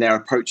transactional in their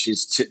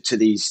approaches to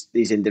these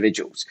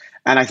individuals.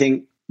 And I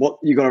think what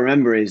you got to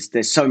remember is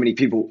there's so many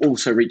people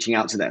also reaching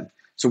out to them.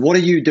 So what are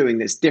you doing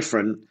that's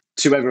different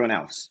to everyone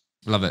else?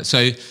 Love it.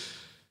 So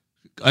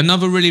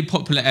another really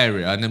popular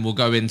area, and then we'll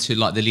go into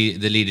like the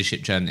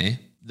leadership journey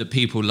that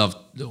people love,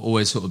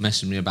 always sort of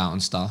messaging me about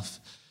and stuff.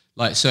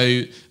 Like,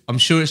 so I'm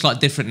sure it's like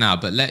different now,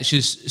 but let's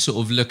just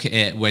sort of look at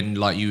it when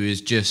like you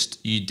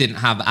didn't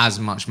have as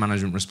much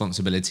management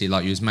responsibility.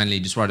 Like you was mainly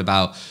just worried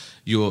about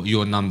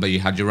your number. You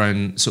had your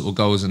own sort of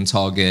goals and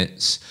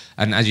targets.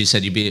 And as you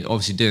said, you'd be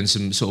obviously doing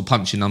some sort of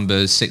punchy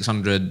numbers,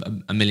 600,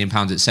 £1 million,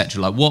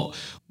 etc. Like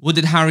what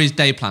did Harry's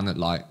day plan look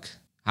like?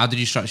 How did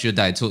you structure your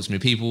day? Talk to me.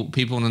 People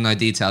want to know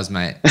details,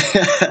 mate.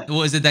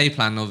 What is the day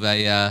plan of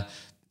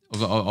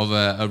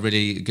a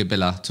really good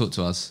biller? Talk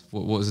to us.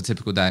 What was a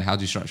typical day? How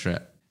do you structure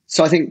it?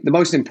 So I think the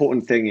most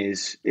important thing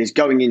is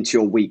going into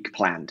your week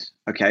planned,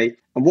 okay?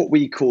 And what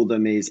we call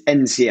them is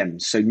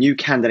NCMs, so new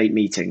candidate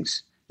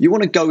meetings. You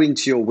want to go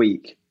into your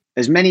week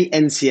as many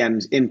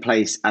NCMs in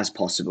place as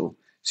possible.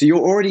 So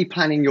you're already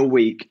planning your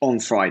week on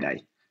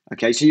Friday,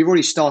 okay? So you've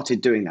already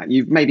started doing that.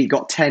 You've maybe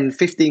got 10,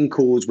 15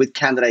 calls with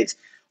candidates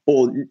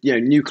or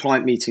new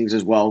client meetings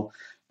as well,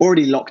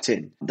 already locked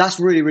in. That's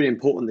really, really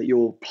important that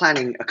you're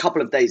planning a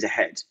couple of days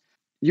ahead.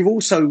 You've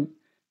also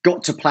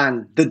got to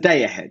plan the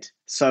day ahead.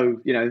 So,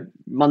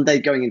 Monday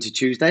going into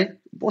Tuesday,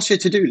 what's your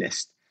to-do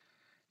list?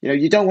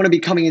 You don't want to be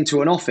coming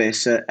into an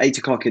office at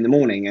 8:00 in the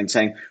morning and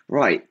saying,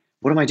 right,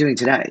 what am I doing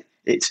today?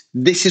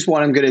 This is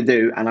what I'm going to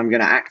do, and I'm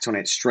going to act on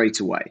it straight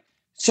away.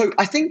 So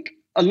I think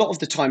a lot of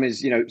the time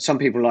is, some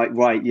people are like,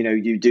 right,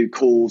 you do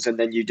calls and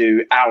then you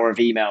do hour of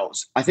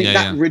emails. I think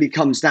that really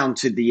comes down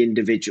to the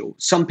individual.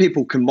 Some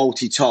people can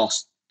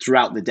multitask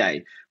throughout the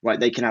day, right?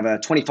 They can have a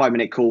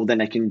 25-minute call, then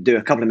they can do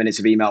a couple of minutes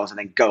of emails and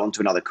then go on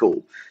to another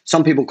call.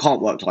 Some people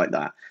can't work like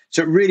that.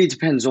 So it really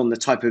depends on the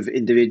type of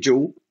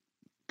individual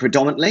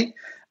predominantly.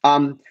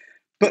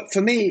 But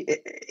for me,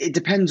 it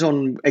depends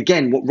on,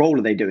 again, what role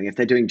are they doing? If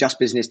they're doing just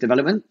business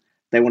development,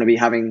 they want to be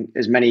having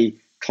as many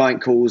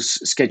client calls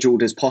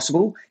scheduled as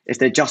possible. If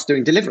they're just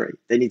doing delivery,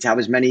 they need to have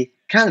as many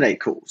candidate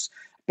calls.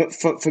 But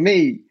for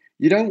me,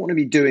 you don't want to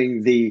be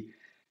doing the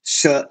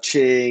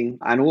searching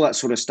and all that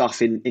sort of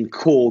stuff in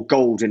core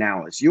golden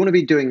hours. You want to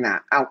be doing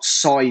that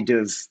outside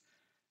of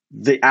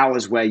the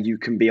hours where you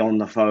can be on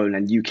the phone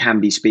and you can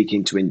be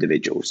speaking to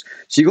individuals.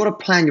 So you've got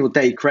to plan your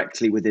day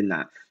correctly within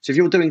that. So if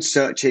you're doing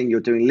searching, you're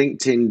doing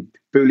LinkedIn,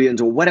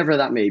 Booleans, or whatever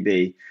that may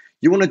be,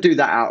 you want to do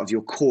that out of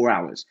your core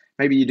hours.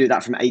 Maybe you do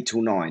that from 8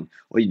 till 9,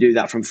 or you do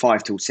that from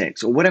 5 till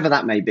 6, or whatever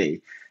that may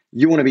be.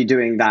 You want to be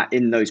doing that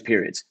in those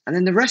periods. And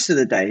then the rest of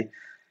the day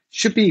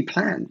should be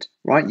planned,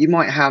 right? You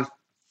might have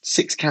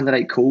 6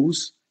 candidate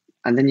calls,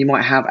 and then you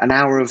might have an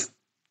hour of,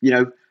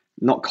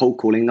 not cold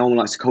calling. No one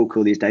likes to cold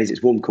call these days.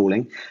 It's warm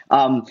calling.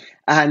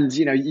 And,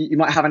 you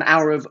might have an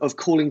hour of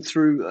calling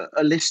through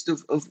a list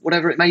of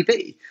whatever it may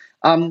be.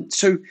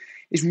 So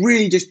it's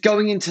really just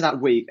going into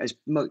that week as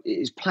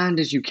planned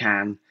as you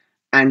can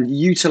and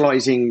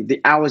utilizing the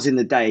hours in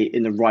the day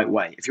in the right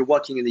way. If you're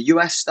working in the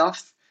US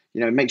stuff,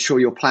 make sure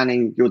you're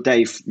planning your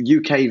day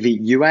UK v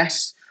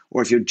US,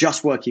 or if you're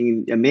just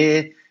working in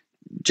EMEA,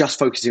 just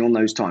focusing on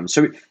those times.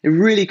 So it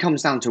really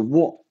comes down to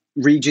what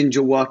regions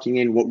you're working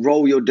in, what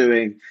role you're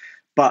doing.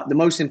 But the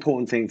most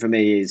important thing for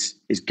me is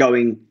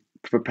going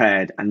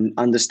prepared and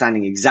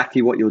understanding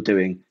exactly what you're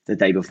doing the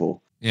day before.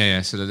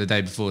 Yeah. So the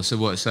day before. So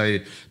what? So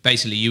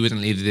basically, you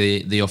wouldn't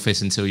leave the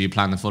office until you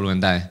plan the following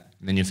day,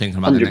 and then you're thinking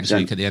about 100%. The next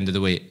week at the end of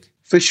the week.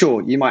 For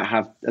sure, you might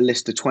have a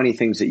list of 20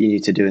 things that you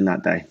need to do in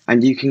that day,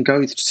 and you can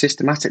go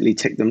systematically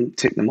tick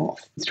them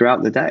off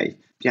throughout the day.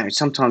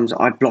 Sometimes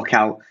I block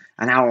out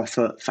an hour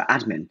for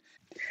admin.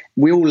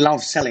 We all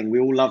love selling.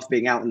 We all love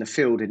being out in the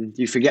field, and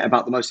you forget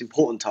about the most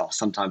important tasks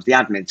sometimes, the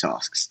admin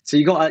tasks. So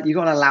you got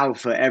to allow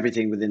for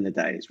everything within the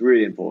day. It's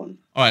really important.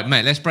 All right,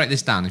 mate, let's break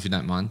this down if you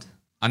don't mind.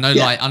 I know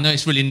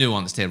it's really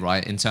nuanced here,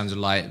 right? In terms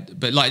of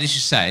but let's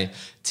just say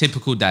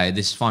typical day,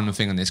 this final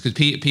thing on this, because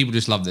people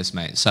just love this,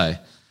 mate. So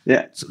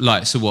yeah.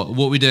 So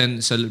what we doing?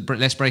 So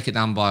let's break it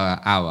down by an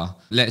hour.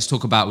 Let's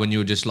talk about when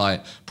you're just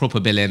proper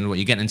billing, what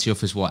you get into the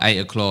office, 8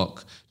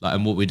 o'clock,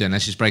 and what we're doing.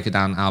 Let's just break it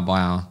down hour by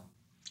hour.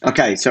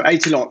 Okay, so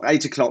 8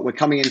 o'clock, we're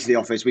coming into the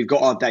office. We've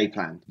got our day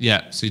planned.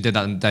 Yeah, so you did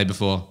that the day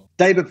before.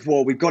 Day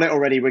before, we've got it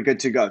already. We're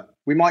good to go.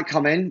 We might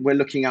come in. We're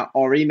looking at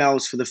our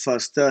emails for the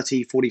first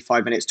 30,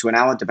 45 minutes to an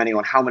hour, depending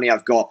on how many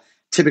I've got.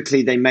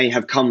 Typically, they may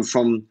have come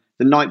from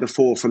the night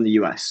before from the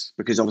US,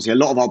 because obviously a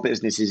lot of our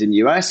business is in the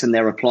US and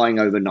they're applying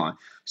overnight.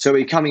 So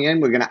we're coming in,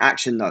 we're going to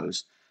action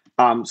those.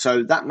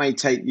 So that may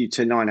take you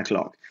to 9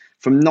 o'clock.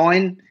 From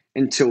 9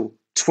 until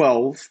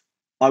 12,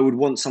 I would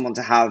want someone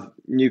to have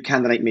new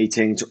candidate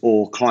meetings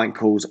or client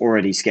calls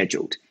already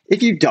scheduled.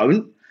 If you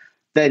don't,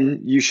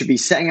 then you should be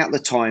setting out the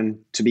time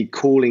to be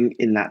calling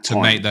in that time.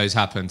 To make those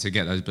happen, to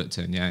get those booked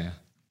in, yeah.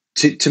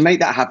 To make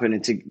that happen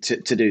and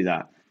to do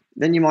that.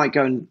 Then you might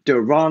go and do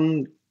a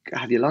run,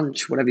 have your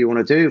lunch, whatever you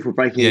want to do if we're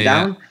breaking it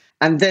down. Yeah.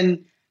 And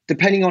then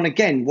depending on,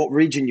 again, what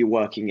region you're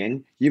working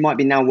in, you might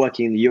be now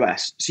working in the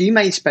US. So you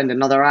may spend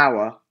another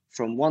hour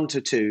from 1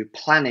 to 2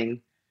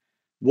 planning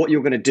what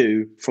you're going to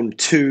do from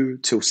 2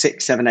 till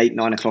 6, 7, 8,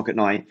 9 o'clock at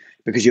night,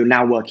 because you're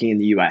now working in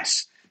the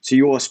US. So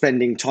you're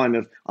spending time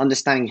of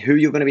understanding who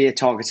you're going to be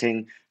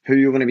targeting, who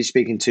you're going to be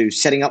speaking to,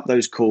 setting up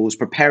those calls,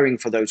 preparing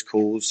for those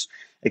calls,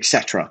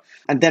 etc.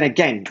 And then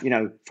again,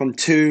 from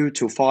 2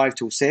 till 5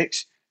 till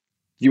 6,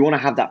 you want to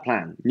have that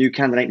plan. New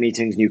candidate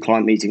meetings, new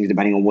client meetings,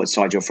 depending on what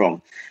side you're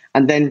from.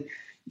 And then,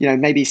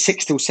 maybe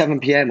 6 till 7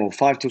 p.m. or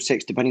 5 till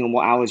 6, depending on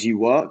what hours you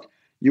work.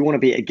 You want to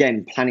be,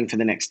 again, planning for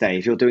the next day.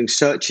 If you're doing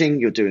searching,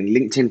 you're doing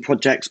LinkedIn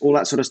projects, all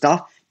that sort of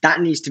stuff, that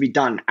needs to be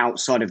done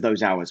outside of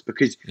those hours,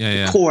 because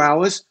the core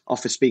hours are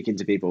for speaking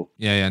to people.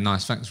 Yeah,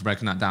 nice. Thanks for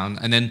breaking that down.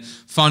 And then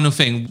final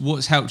thing,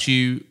 what's helped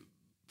you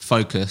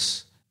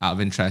focus out of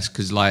interest?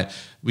 Because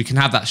we can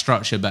have that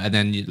structure, but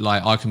then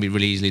I can be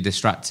really easily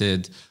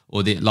distracted,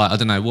 or I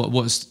don't know,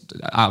 what's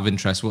out of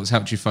interest? What's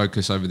helped you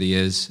focus over the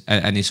years?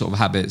 Any sort of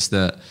habits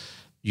that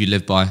you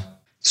live by?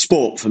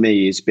 Sport for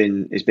me has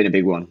been a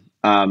big one.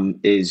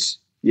 Is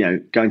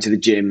going to the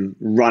gym,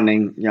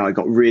 running. I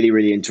got really,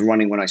 really into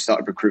running when I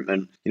started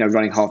recruitment.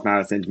 Running half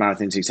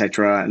marathons,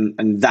 etc.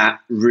 And that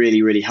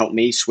really, really helped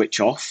me switch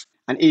off.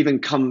 And even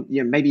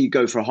maybe you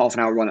go for a half an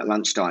hour run at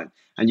lunchtime,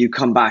 and you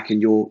come back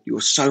and you're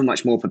so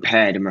much more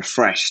prepared and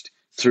refreshed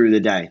through the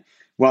day,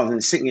 rather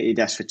than sitting at your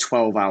desk for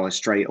 12 hours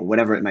straight or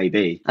whatever it may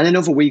be. And then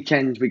over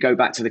weekends, we go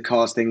back to the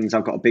cars things.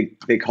 I've got a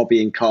big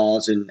hobby in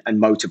cars and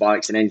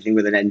motorbikes and anything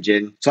with an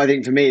engine. So I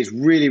think for me, it's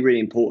really, really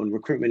important.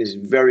 Recruitment is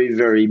very,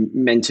 very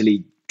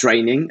mentally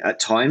draining at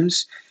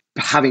times.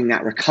 Having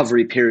that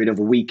recovery period of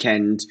a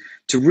weekend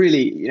to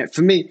really,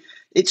 for me,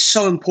 it's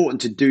so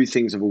important to do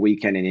things of a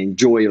weekend and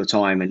enjoy your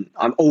time. And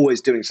I'm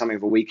always doing something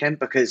of a weekend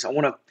because I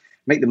want to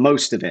make the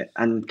most of it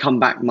and come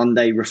back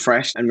Monday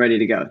refreshed and ready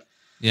to go.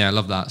 Yeah, I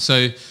love that.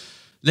 So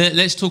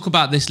let's talk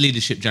about this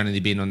leadership journey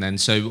you've been on then.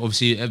 So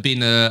obviously you've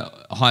been a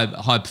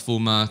high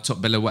performer, top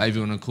biller, whatever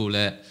you want to call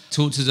it.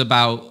 Talk to us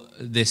about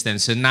this then.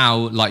 So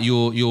now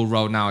your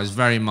role now is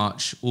very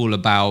much all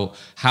about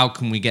how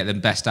can we get the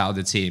best out of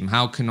the team?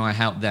 How can I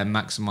help them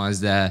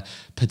maximize their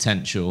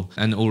potential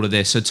and all of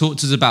this? So talk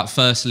to us about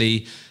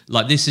firstly,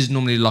 like this is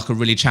normally like a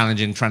really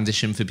challenging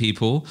transition for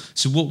people.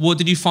 So what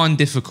did you find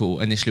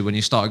difficult initially when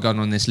you started going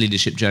on this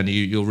leadership journey?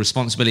 Your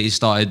responsibilities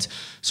started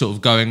sort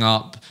of going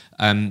up.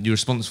 You're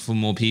responsible for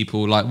more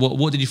people. Like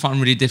what did you find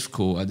really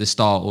difficult at the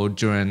start or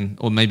during,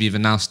 or maybe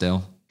even now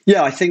still?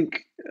 Yeah, I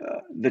think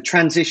the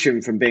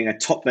transition from being a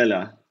top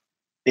biller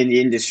in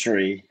the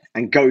industry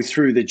and go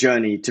through the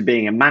journey to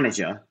being a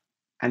manager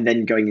and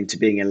then going into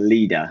being a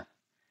leader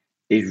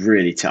is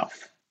really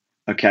tough.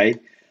 Okay.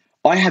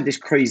 I had this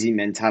crazy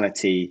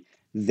mentality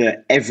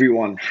that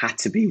everyone had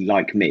to be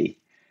like me.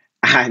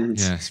 And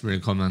yeah, it's really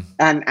common.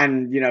 And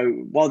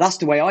well, that's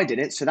the way I did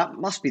it, so that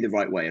must be the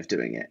right way of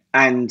doing it.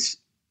 And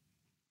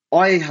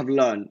I have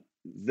learned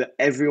that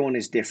everyone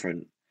is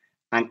different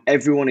and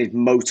everyone is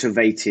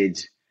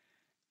motivated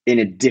in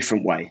a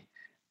different way,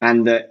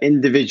 and that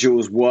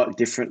individuals work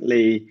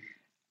differently,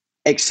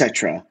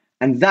 etc.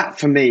 And that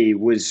for me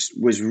was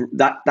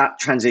that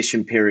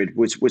transition period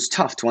was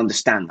tough to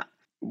understand that.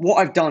 What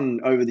I've done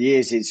over the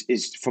years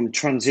is from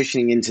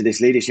transitioning into this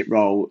leadership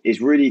role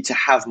is really to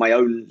have my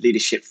own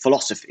leadership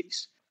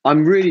philosophies.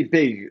 I'm really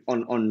big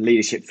on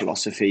leadership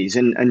philosophies,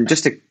 and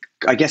just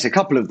I guess a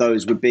couple of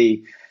those would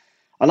be,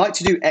 I like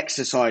to do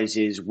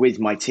exercises with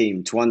my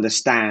team to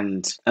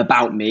understand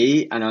about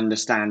me and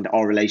understand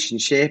our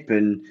relationship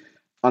and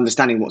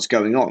understanding what's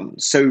going on.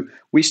 So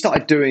we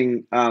started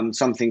doing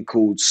something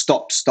called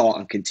stop, start,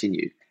 and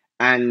continue.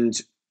 And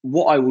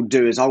what I will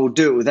do is I will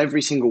do it with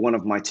every single one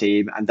of my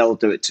team, and they'll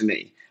do it to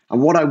me.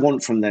 And what I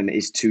want from them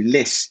is to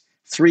list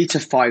 3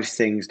 to 5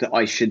 things that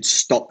I should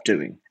stop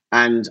doing.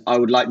 And I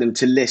would like them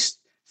to list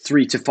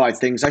 3 to 5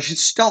 things I should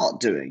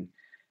start doing.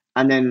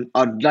 And then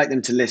I'd like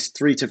them to list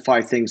 3 to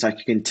 5 things I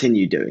can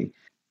continue doing.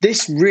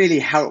 This really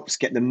helps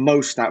get the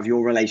most out of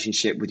your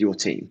relationship with your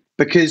team,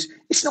 because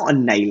it's not a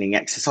nailing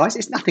exercise.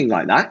 It's nothing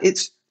like that.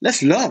 It's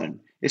let's learn.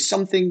 It's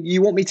something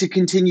you want me to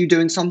continue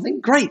doing something.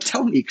 Great.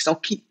 Tell me, because I'll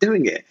keep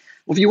doing it.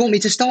 Or if you want me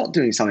to start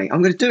doing something,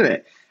 I'm going to do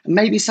it. And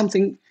maybe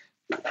something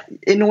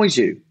annoys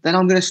you, then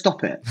I'm going to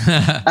stop it.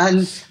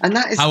 and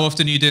that is how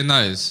often are you doing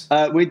those?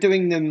 We're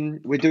doing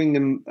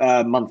them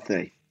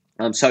monthly.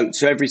 So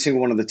every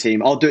single one of the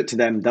team, I'll do it to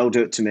them, they'll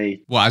do it to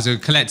me. What, as a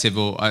collective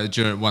or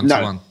during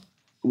one-to-one? No,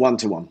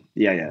 one-to-one.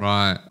 Yeah.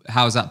 Right.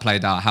 How's that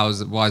played out?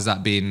 Why has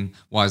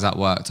that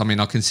worked? I mean,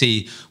 I can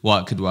see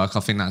why it could work.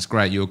 I think that's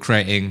great. You're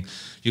creating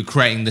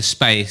the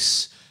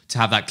space to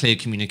have that clear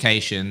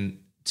communication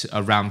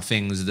around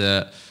things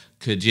that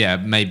could,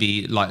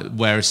 maybe like,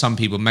 whereas some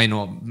people may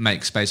not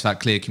make space for that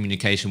clear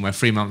communication, where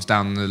 3 months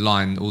down the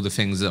line, all the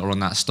things that are on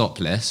that stop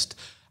list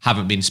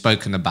haven't been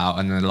spoken about,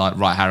 and they're like,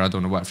 right, Harry, I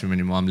don't want to work for him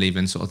anymore, I'm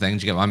leaving, sort of thing.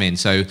 Do you get what I mean?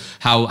 So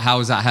how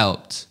has that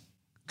helped?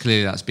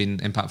 Clearly that's been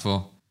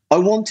impactful. I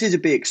wanted to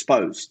be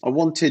exposed. I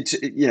wanted to,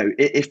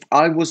 if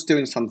I was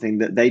doing something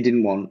that they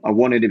didn't want, I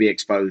wanted to be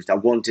exposed. I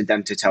wanted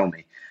them to tell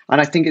me. And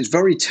I think it's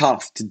very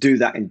tough to do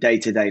that in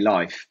day-to-day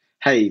life.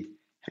 Hey,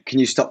 can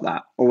you stop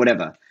that? Or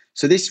whatever.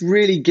 So this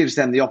really gives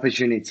them the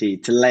opportunity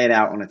to lay it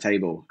out on a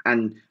table.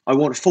 And I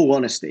want full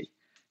honesty,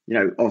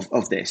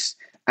 of this.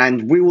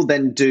 And we will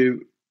then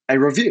do a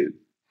review.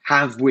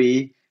 Have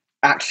we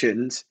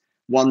actioned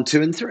 1,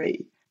 2, and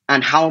 3?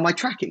 And how am I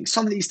tracking?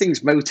 Some of these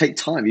things will take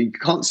time. You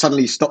can't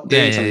suddenly stop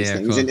doing some of these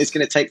things, and it's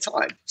going to take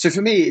time. So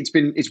for me, it's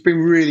been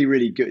really,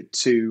 really good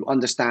to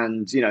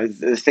understand,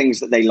 the things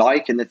that they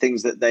like and the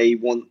things that they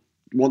want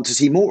to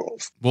see more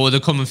of. What were the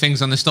common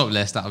things on the stop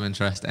list out of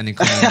interest? Any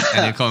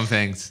common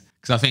things?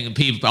 Because I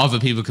think other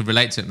people could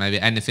relate to it. Maybe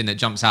anything that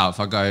jumps out. If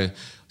I go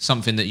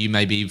something that you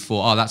maybe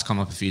thought, that's come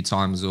up a few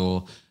times,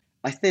 or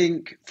I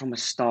think from a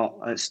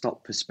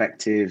stop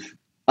perspective,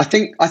 I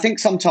think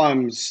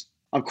sometimes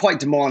I'm quite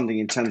demanding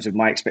in terms of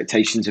my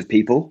expectations of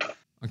people.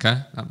 Okay,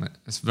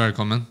 that's very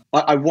common.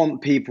 I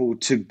want people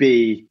to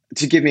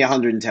give me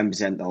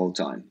 110% the whole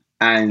time.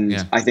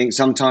 And I think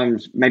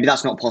sometimes maybe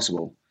that's not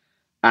possible.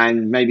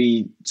 And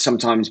maybe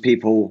sometimes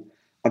people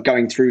are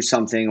going through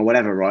something or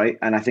whatever, right?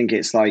 And I think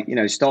it's like,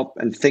 stop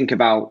and think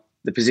about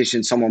the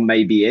position someone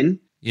may be in.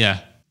 Yeah.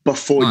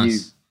 Before you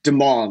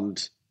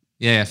demand.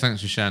 Yeah,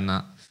 thanks for sharing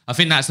that. I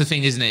think that's the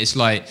thing, isn't it? It's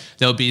like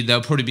there'll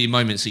probably be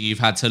moments that you've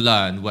had to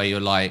learn where you're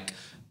like,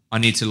 I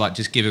need to like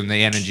just give them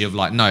the energy of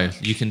like, no,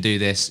 you can do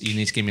this. You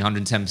need to give me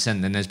 110%.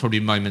 Then there's probably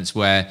moments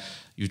where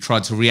you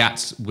tried to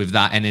react with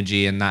that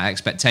energy and that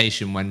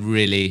expectation when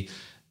really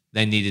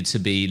they needed to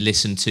be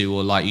listened to,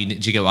 or like, do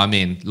you get what I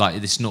mean?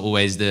 Like, it's not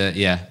always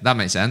that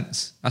makes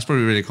sense. That's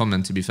probably really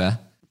common, to be fair.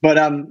 But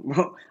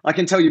I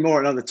can tell you more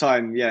another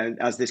time,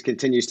 as this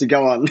continues to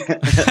go on.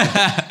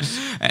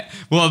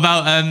 What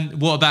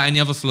about any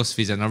other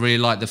philosophies then? I really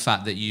like the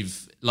fact that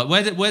you've like,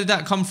 where did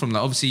that come from?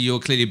 Like, obviously you're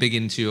clearly big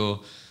into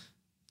your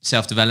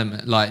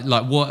self-development. Like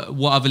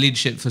what other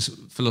leadership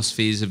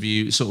philosophies have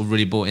you sort of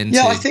really bought into?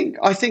 Yeah, I think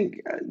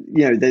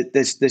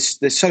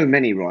there's so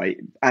many, right?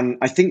 And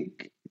I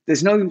think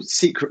there's no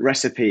secret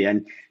recipe,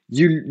 and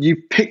you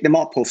pick them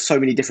up off so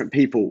many different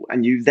people,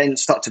 and you then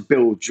start to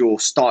build your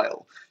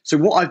style. So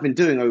what I've been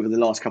doing over the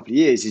last couple of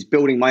years is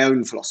building my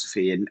own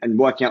philosophy and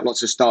working out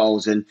lots of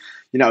styles. And,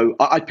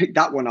 I picked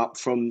that one up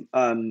from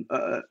an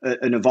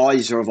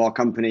advisor of our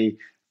company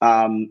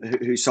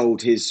who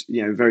sold his,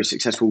 very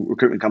successful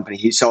recruitment company.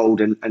 He sold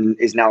and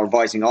is now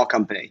advising our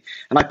company.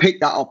 And I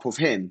picked that up of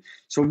him.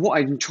 So what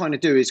I'm trying to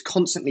do is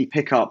constantly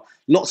pick up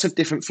lots of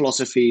different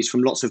philosophies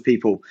from lots of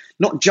people,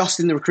 not just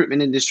in the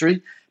recruitment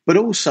industry, but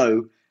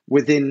also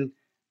within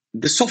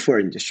the software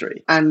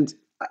industry. And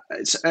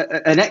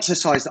an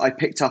exercise that I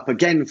picked up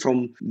again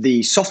from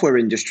the software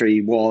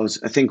industry was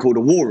a thing called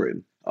a war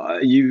room.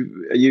 Are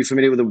you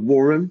familiar with a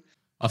war room?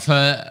 I've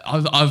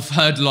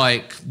heard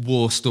like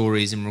war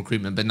stories in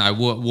recruitment, but no,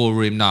 war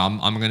room. No,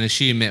 I'm going to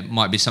assume it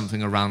might be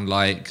something around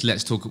like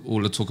let's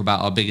talk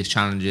about our biggest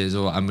challenges,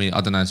 or I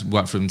don't know,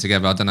 work through them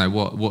together. I don't know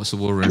what's the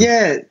war room.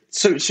 Yeah,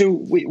 so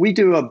we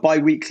do a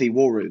bi-weekly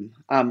war room,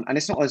 and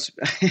it's not as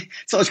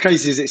it's not as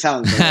crazy as it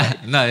sounds. Right?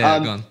 No, yeah,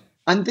 go on.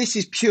 And this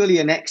is purely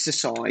an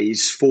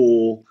exercise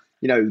for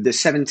the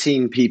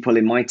 17 people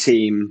in my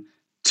team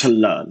to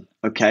learn.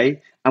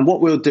 Okay. And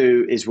what we'll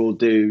do is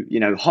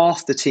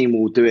half the team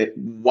will do it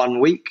 1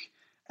 week,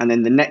 and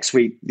then the next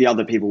week, the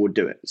other people will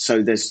do it.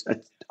 So there's a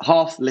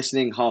half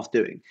listening, half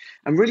doing.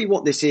 And really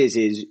what this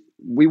is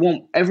we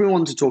want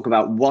everyone to talk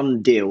about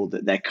one deal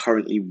that they're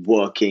currently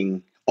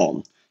working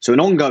on. So an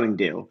ongoing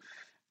deal.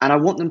 And I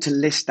want them to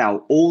list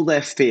out all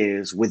their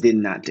fears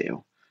within that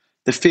deal.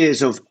 The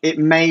fears of it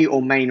may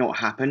or may not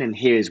happen, and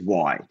here's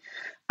why.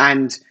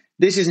 And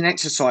this is an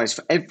exercise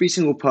for every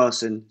single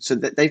person so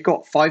that they've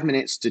got 5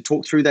 minutes to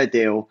talk through their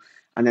deal,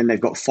 and then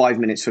they've got 5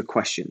 minutes for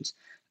questions.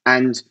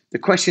 And the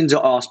questions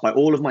are asked by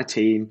all of my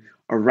team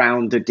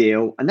around the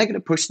deal, and they're going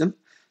to push them.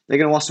 They're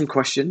going to ask some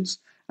questions,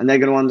 and they're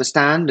going to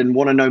understand and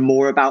want to know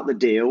more about the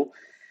deal.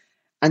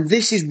 And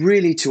this is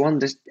really to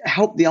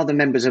help the other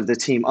members of the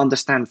team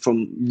understand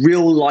from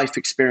real life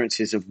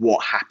experiences of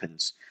what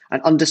happens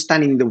and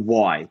understanding the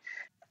why.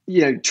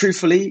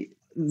 Truthfully,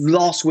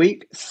 last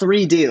week,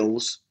 3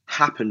 deals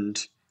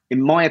happened,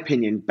 in my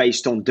opinion,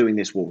 based on doing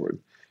this war room,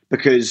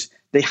 because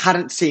they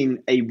hadn't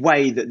seen a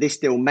way that this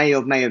deal may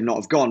have not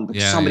have gone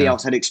because somebody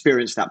else had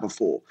experienced that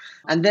before.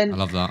 And then I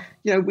love that.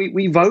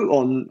 We vote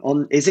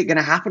on is it going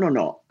to happen or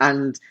not?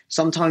 And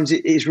sometimes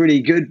it is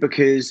really good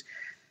because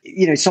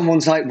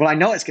someone's like, well, I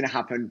know it's going to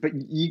happen, but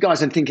you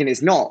guys are thinking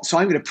it's not. So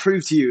I'm going to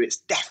prove to you it's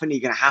definitely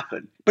going to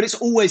happen. But it's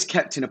always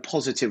kept in a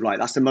positive light.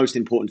 That's the most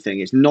important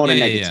thing. It's not a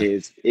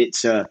negative. Yeah.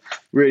 It's a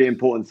really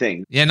important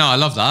thing. Yeah, no, I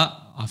love that.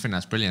 I think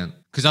that's brilliant.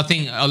 Because I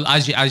think,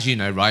 as you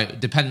know, right,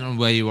 depending on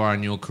where you are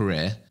in your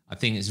career, I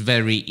think it's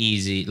very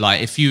easy.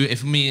 Like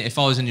if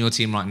I was in your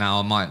team right now,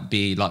 I might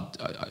be like,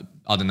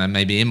 I don't know,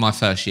 maybe in my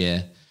first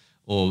year,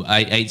 or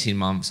 18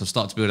 months, I've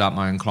started to build out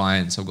my own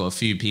clients. I've got a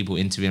few people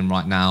interviewing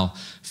right now,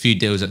 a few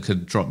deals that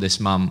could drop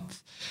this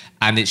month.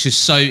 And it's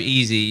just so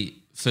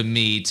easy for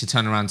me to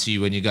turn around to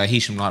you when you go,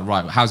 Hisham, like,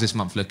 right, how's this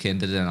month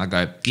looking? And I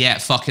go, yeah,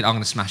 fuck it, I'm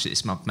going to smash it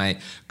this month, mate.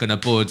 Going to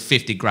board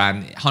 50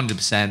 grand,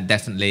 100%,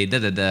 definitely,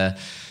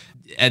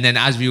 And then,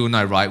 as we all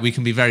know, right, we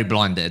can be very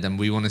blinded, and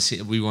we want to see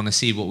what we want to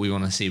see.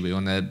 We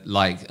want to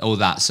like all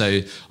that.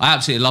 So I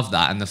absolutely love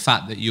that. And the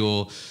fact that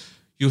you're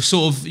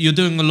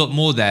doing a lot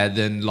more there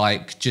than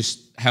like just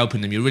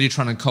helping them. You're really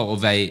trying to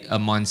cultivate a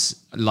mindset,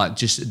 like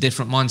just a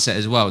different mindset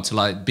as well, to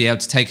like be able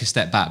to take a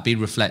step back, be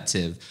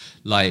reflective,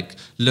 like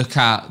look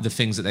at the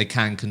things that they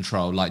can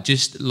control. Like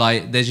just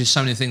like there's just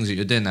so many things that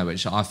you're doing there,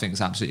 which I think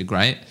is absolutely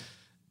great,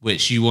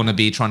 which you want to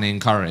be trying to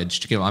encourage.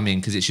 Do you get what I mean?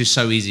 Because it's just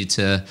so easy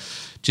to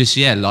just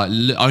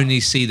only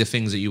see the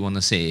things that you want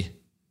to see,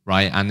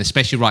 right? And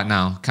especially right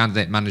now,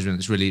 candidate management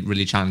is really,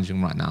 really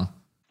challenging right now.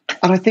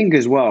 And I think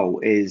as well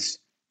is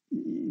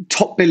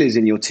top billers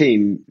in your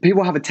team,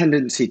 people have a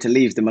tendency to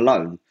leave them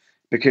alone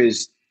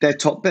because they're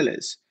top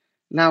billers.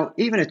 Now,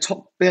 even a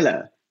top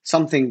biller,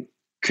 something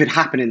could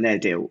happen in their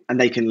deal and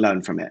they can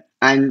learn from it.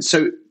 And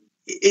so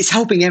it's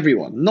helping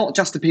everyone, not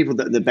just the people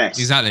that are the best.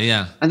 Exactly,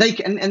 yeah. And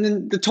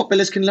then the top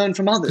billers can learn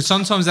from others.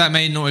 Sometimes that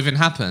may not even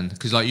happen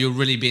because like you're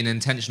really being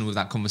intentional with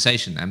that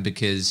conversation then,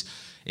 because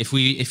if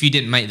you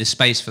didn't make the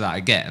space for that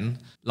again,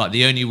 like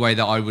the only way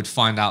that I would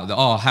find out that,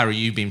 oh, Harry,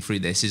 you've been through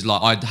this is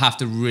like, I'd have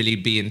to really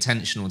be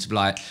intentional to be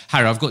like,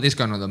 Harry, I've got this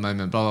going on at the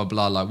moment, blah,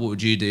 blah, blah. Like, what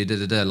would you do? Da,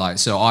 da, da. Like,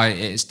 so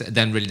it's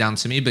then really down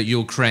to me, but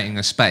you're creating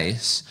a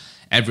space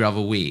every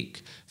other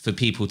week for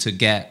people to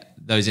get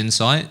those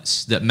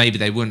insights that maybe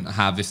they wouldn't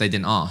have if they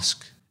didn't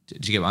ask. Do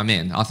you get what I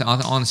mean?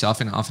 Honestly, I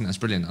think that's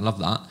brilliant. I love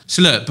that.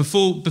 So look,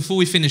 before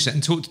we finish that,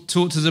 and talk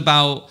to us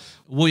about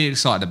what you're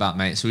excited about,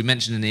 mate. So we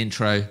mentioned in the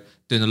intro,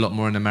 doing a lot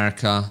more in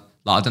America.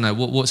 Like, I don't know,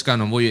 what's going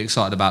on? What are you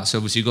excited about? So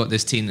obviously you've got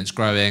this team that's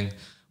growing.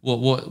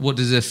 What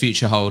does the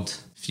future hold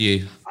for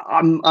you?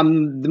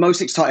 I'm the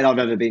most excited I've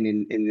ever been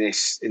in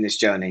this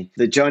journey.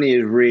 The journey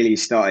has really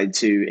started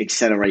to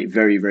accelerate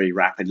very, very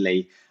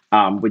rapidly.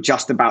 We're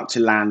just about to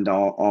land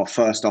our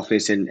first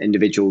office and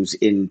individuals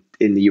in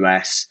the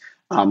US.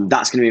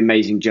 That's going to be an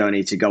amazing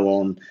journey to go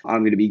on. I'm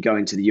going to be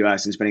going to the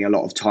US and spending a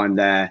lot of time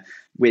there.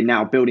 We're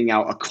now building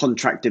out a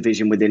contract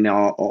division within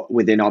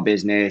our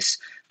business.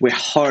 We're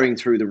hiring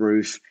through the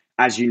roof.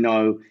 as you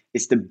know,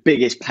 it's the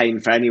biggest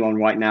pain for anyone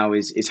right now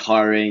is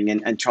hiring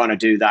and trying to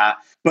do that.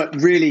 But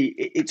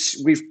really,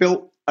 we've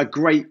built a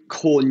great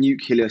core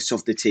nucleus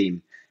of the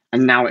team.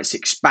 And now it's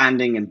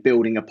expanding and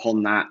building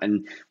upon that.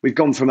 And we've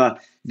gone from a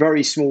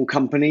very small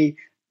company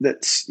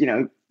that's,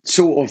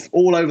 sort of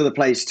all over the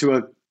place to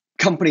a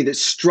company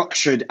that's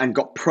structured and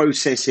got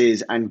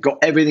processes and got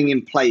everything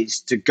in place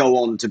to go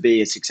on to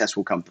be a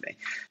successful company.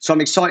 So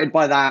I'm excited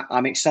by that.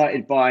 I'm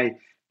excited by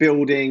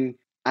building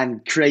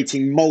and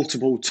creating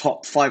multiple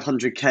top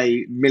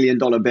 500K $1 million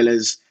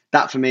billers.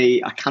 That for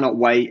me, I cannot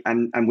wait.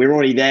 And we're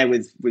already there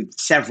with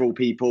several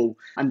people.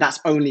 And that's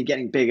only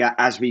getting bigger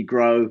as we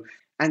grow.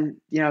 And,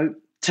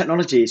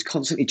 technology is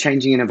constantly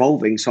changing and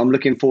evolving. So I'm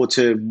looking forward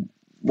to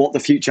what the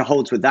future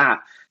holds with that.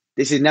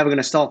 This is never going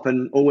to stop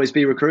and always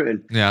be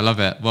recruiting. Yeah, I love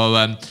it. Well,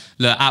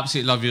 look,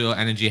 absolutely love your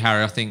energy,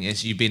 Harry. I think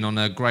you've been on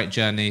a great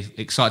journey.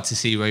 Excited to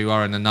see where you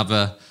are in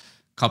another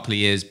couple of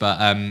years. But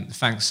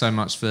thanks so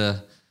much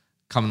for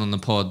coming on the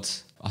pod.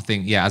 I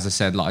think, as I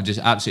said, I just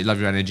absolutely love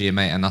your energy,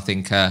 mate. And I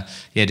think,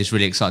 just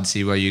really excited to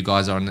see where you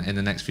guys are in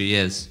the next few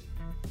years.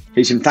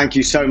 Hisham, thank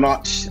you so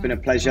much. It's been a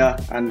pleasure.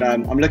 And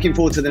I'm looking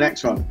forward to the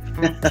next one.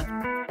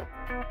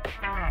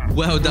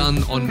 Well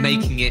done on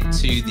making it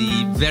to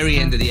the very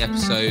end of the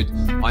episode.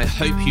 I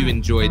hope you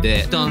enjoyed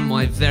it. I've done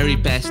my very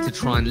best to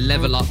try and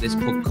level up this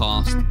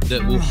podcast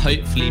that will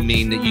hopefully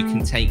mean that you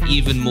can take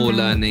even more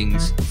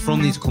learnings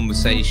from these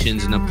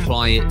conversations and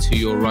apply it to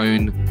your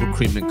own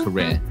recruitment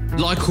career.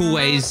 Like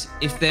always,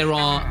 if there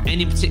are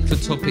any particular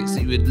topics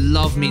that you would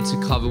love me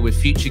to cover with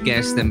future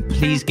guests, then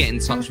please get in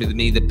touch with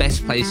me. The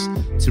best place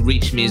to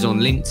reach me is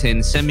on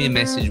LinkedIn. Send me a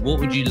message. What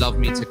would you love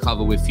me to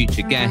cover with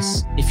future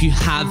guests? If you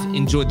have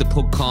enjoyed the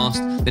podcast,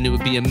 then it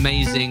would be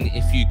amazing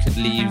if you could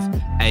leave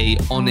a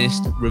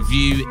honest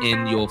review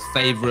in your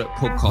favorite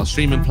podcast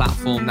streaming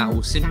platform. That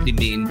will simply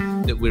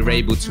mean that we're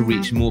able to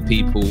reach more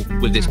people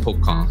with this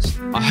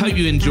podcast. I hope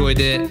you enjoyed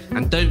it,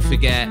 and don't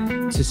forget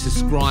to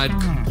subscribe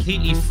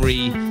completely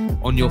free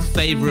on your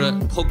favorite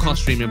podcast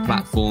streaming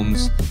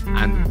platforms,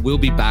 and we'll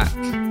be back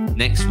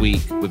next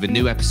week with a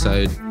new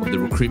episode of the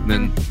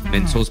Recruitment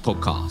Mentors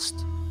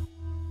podcast.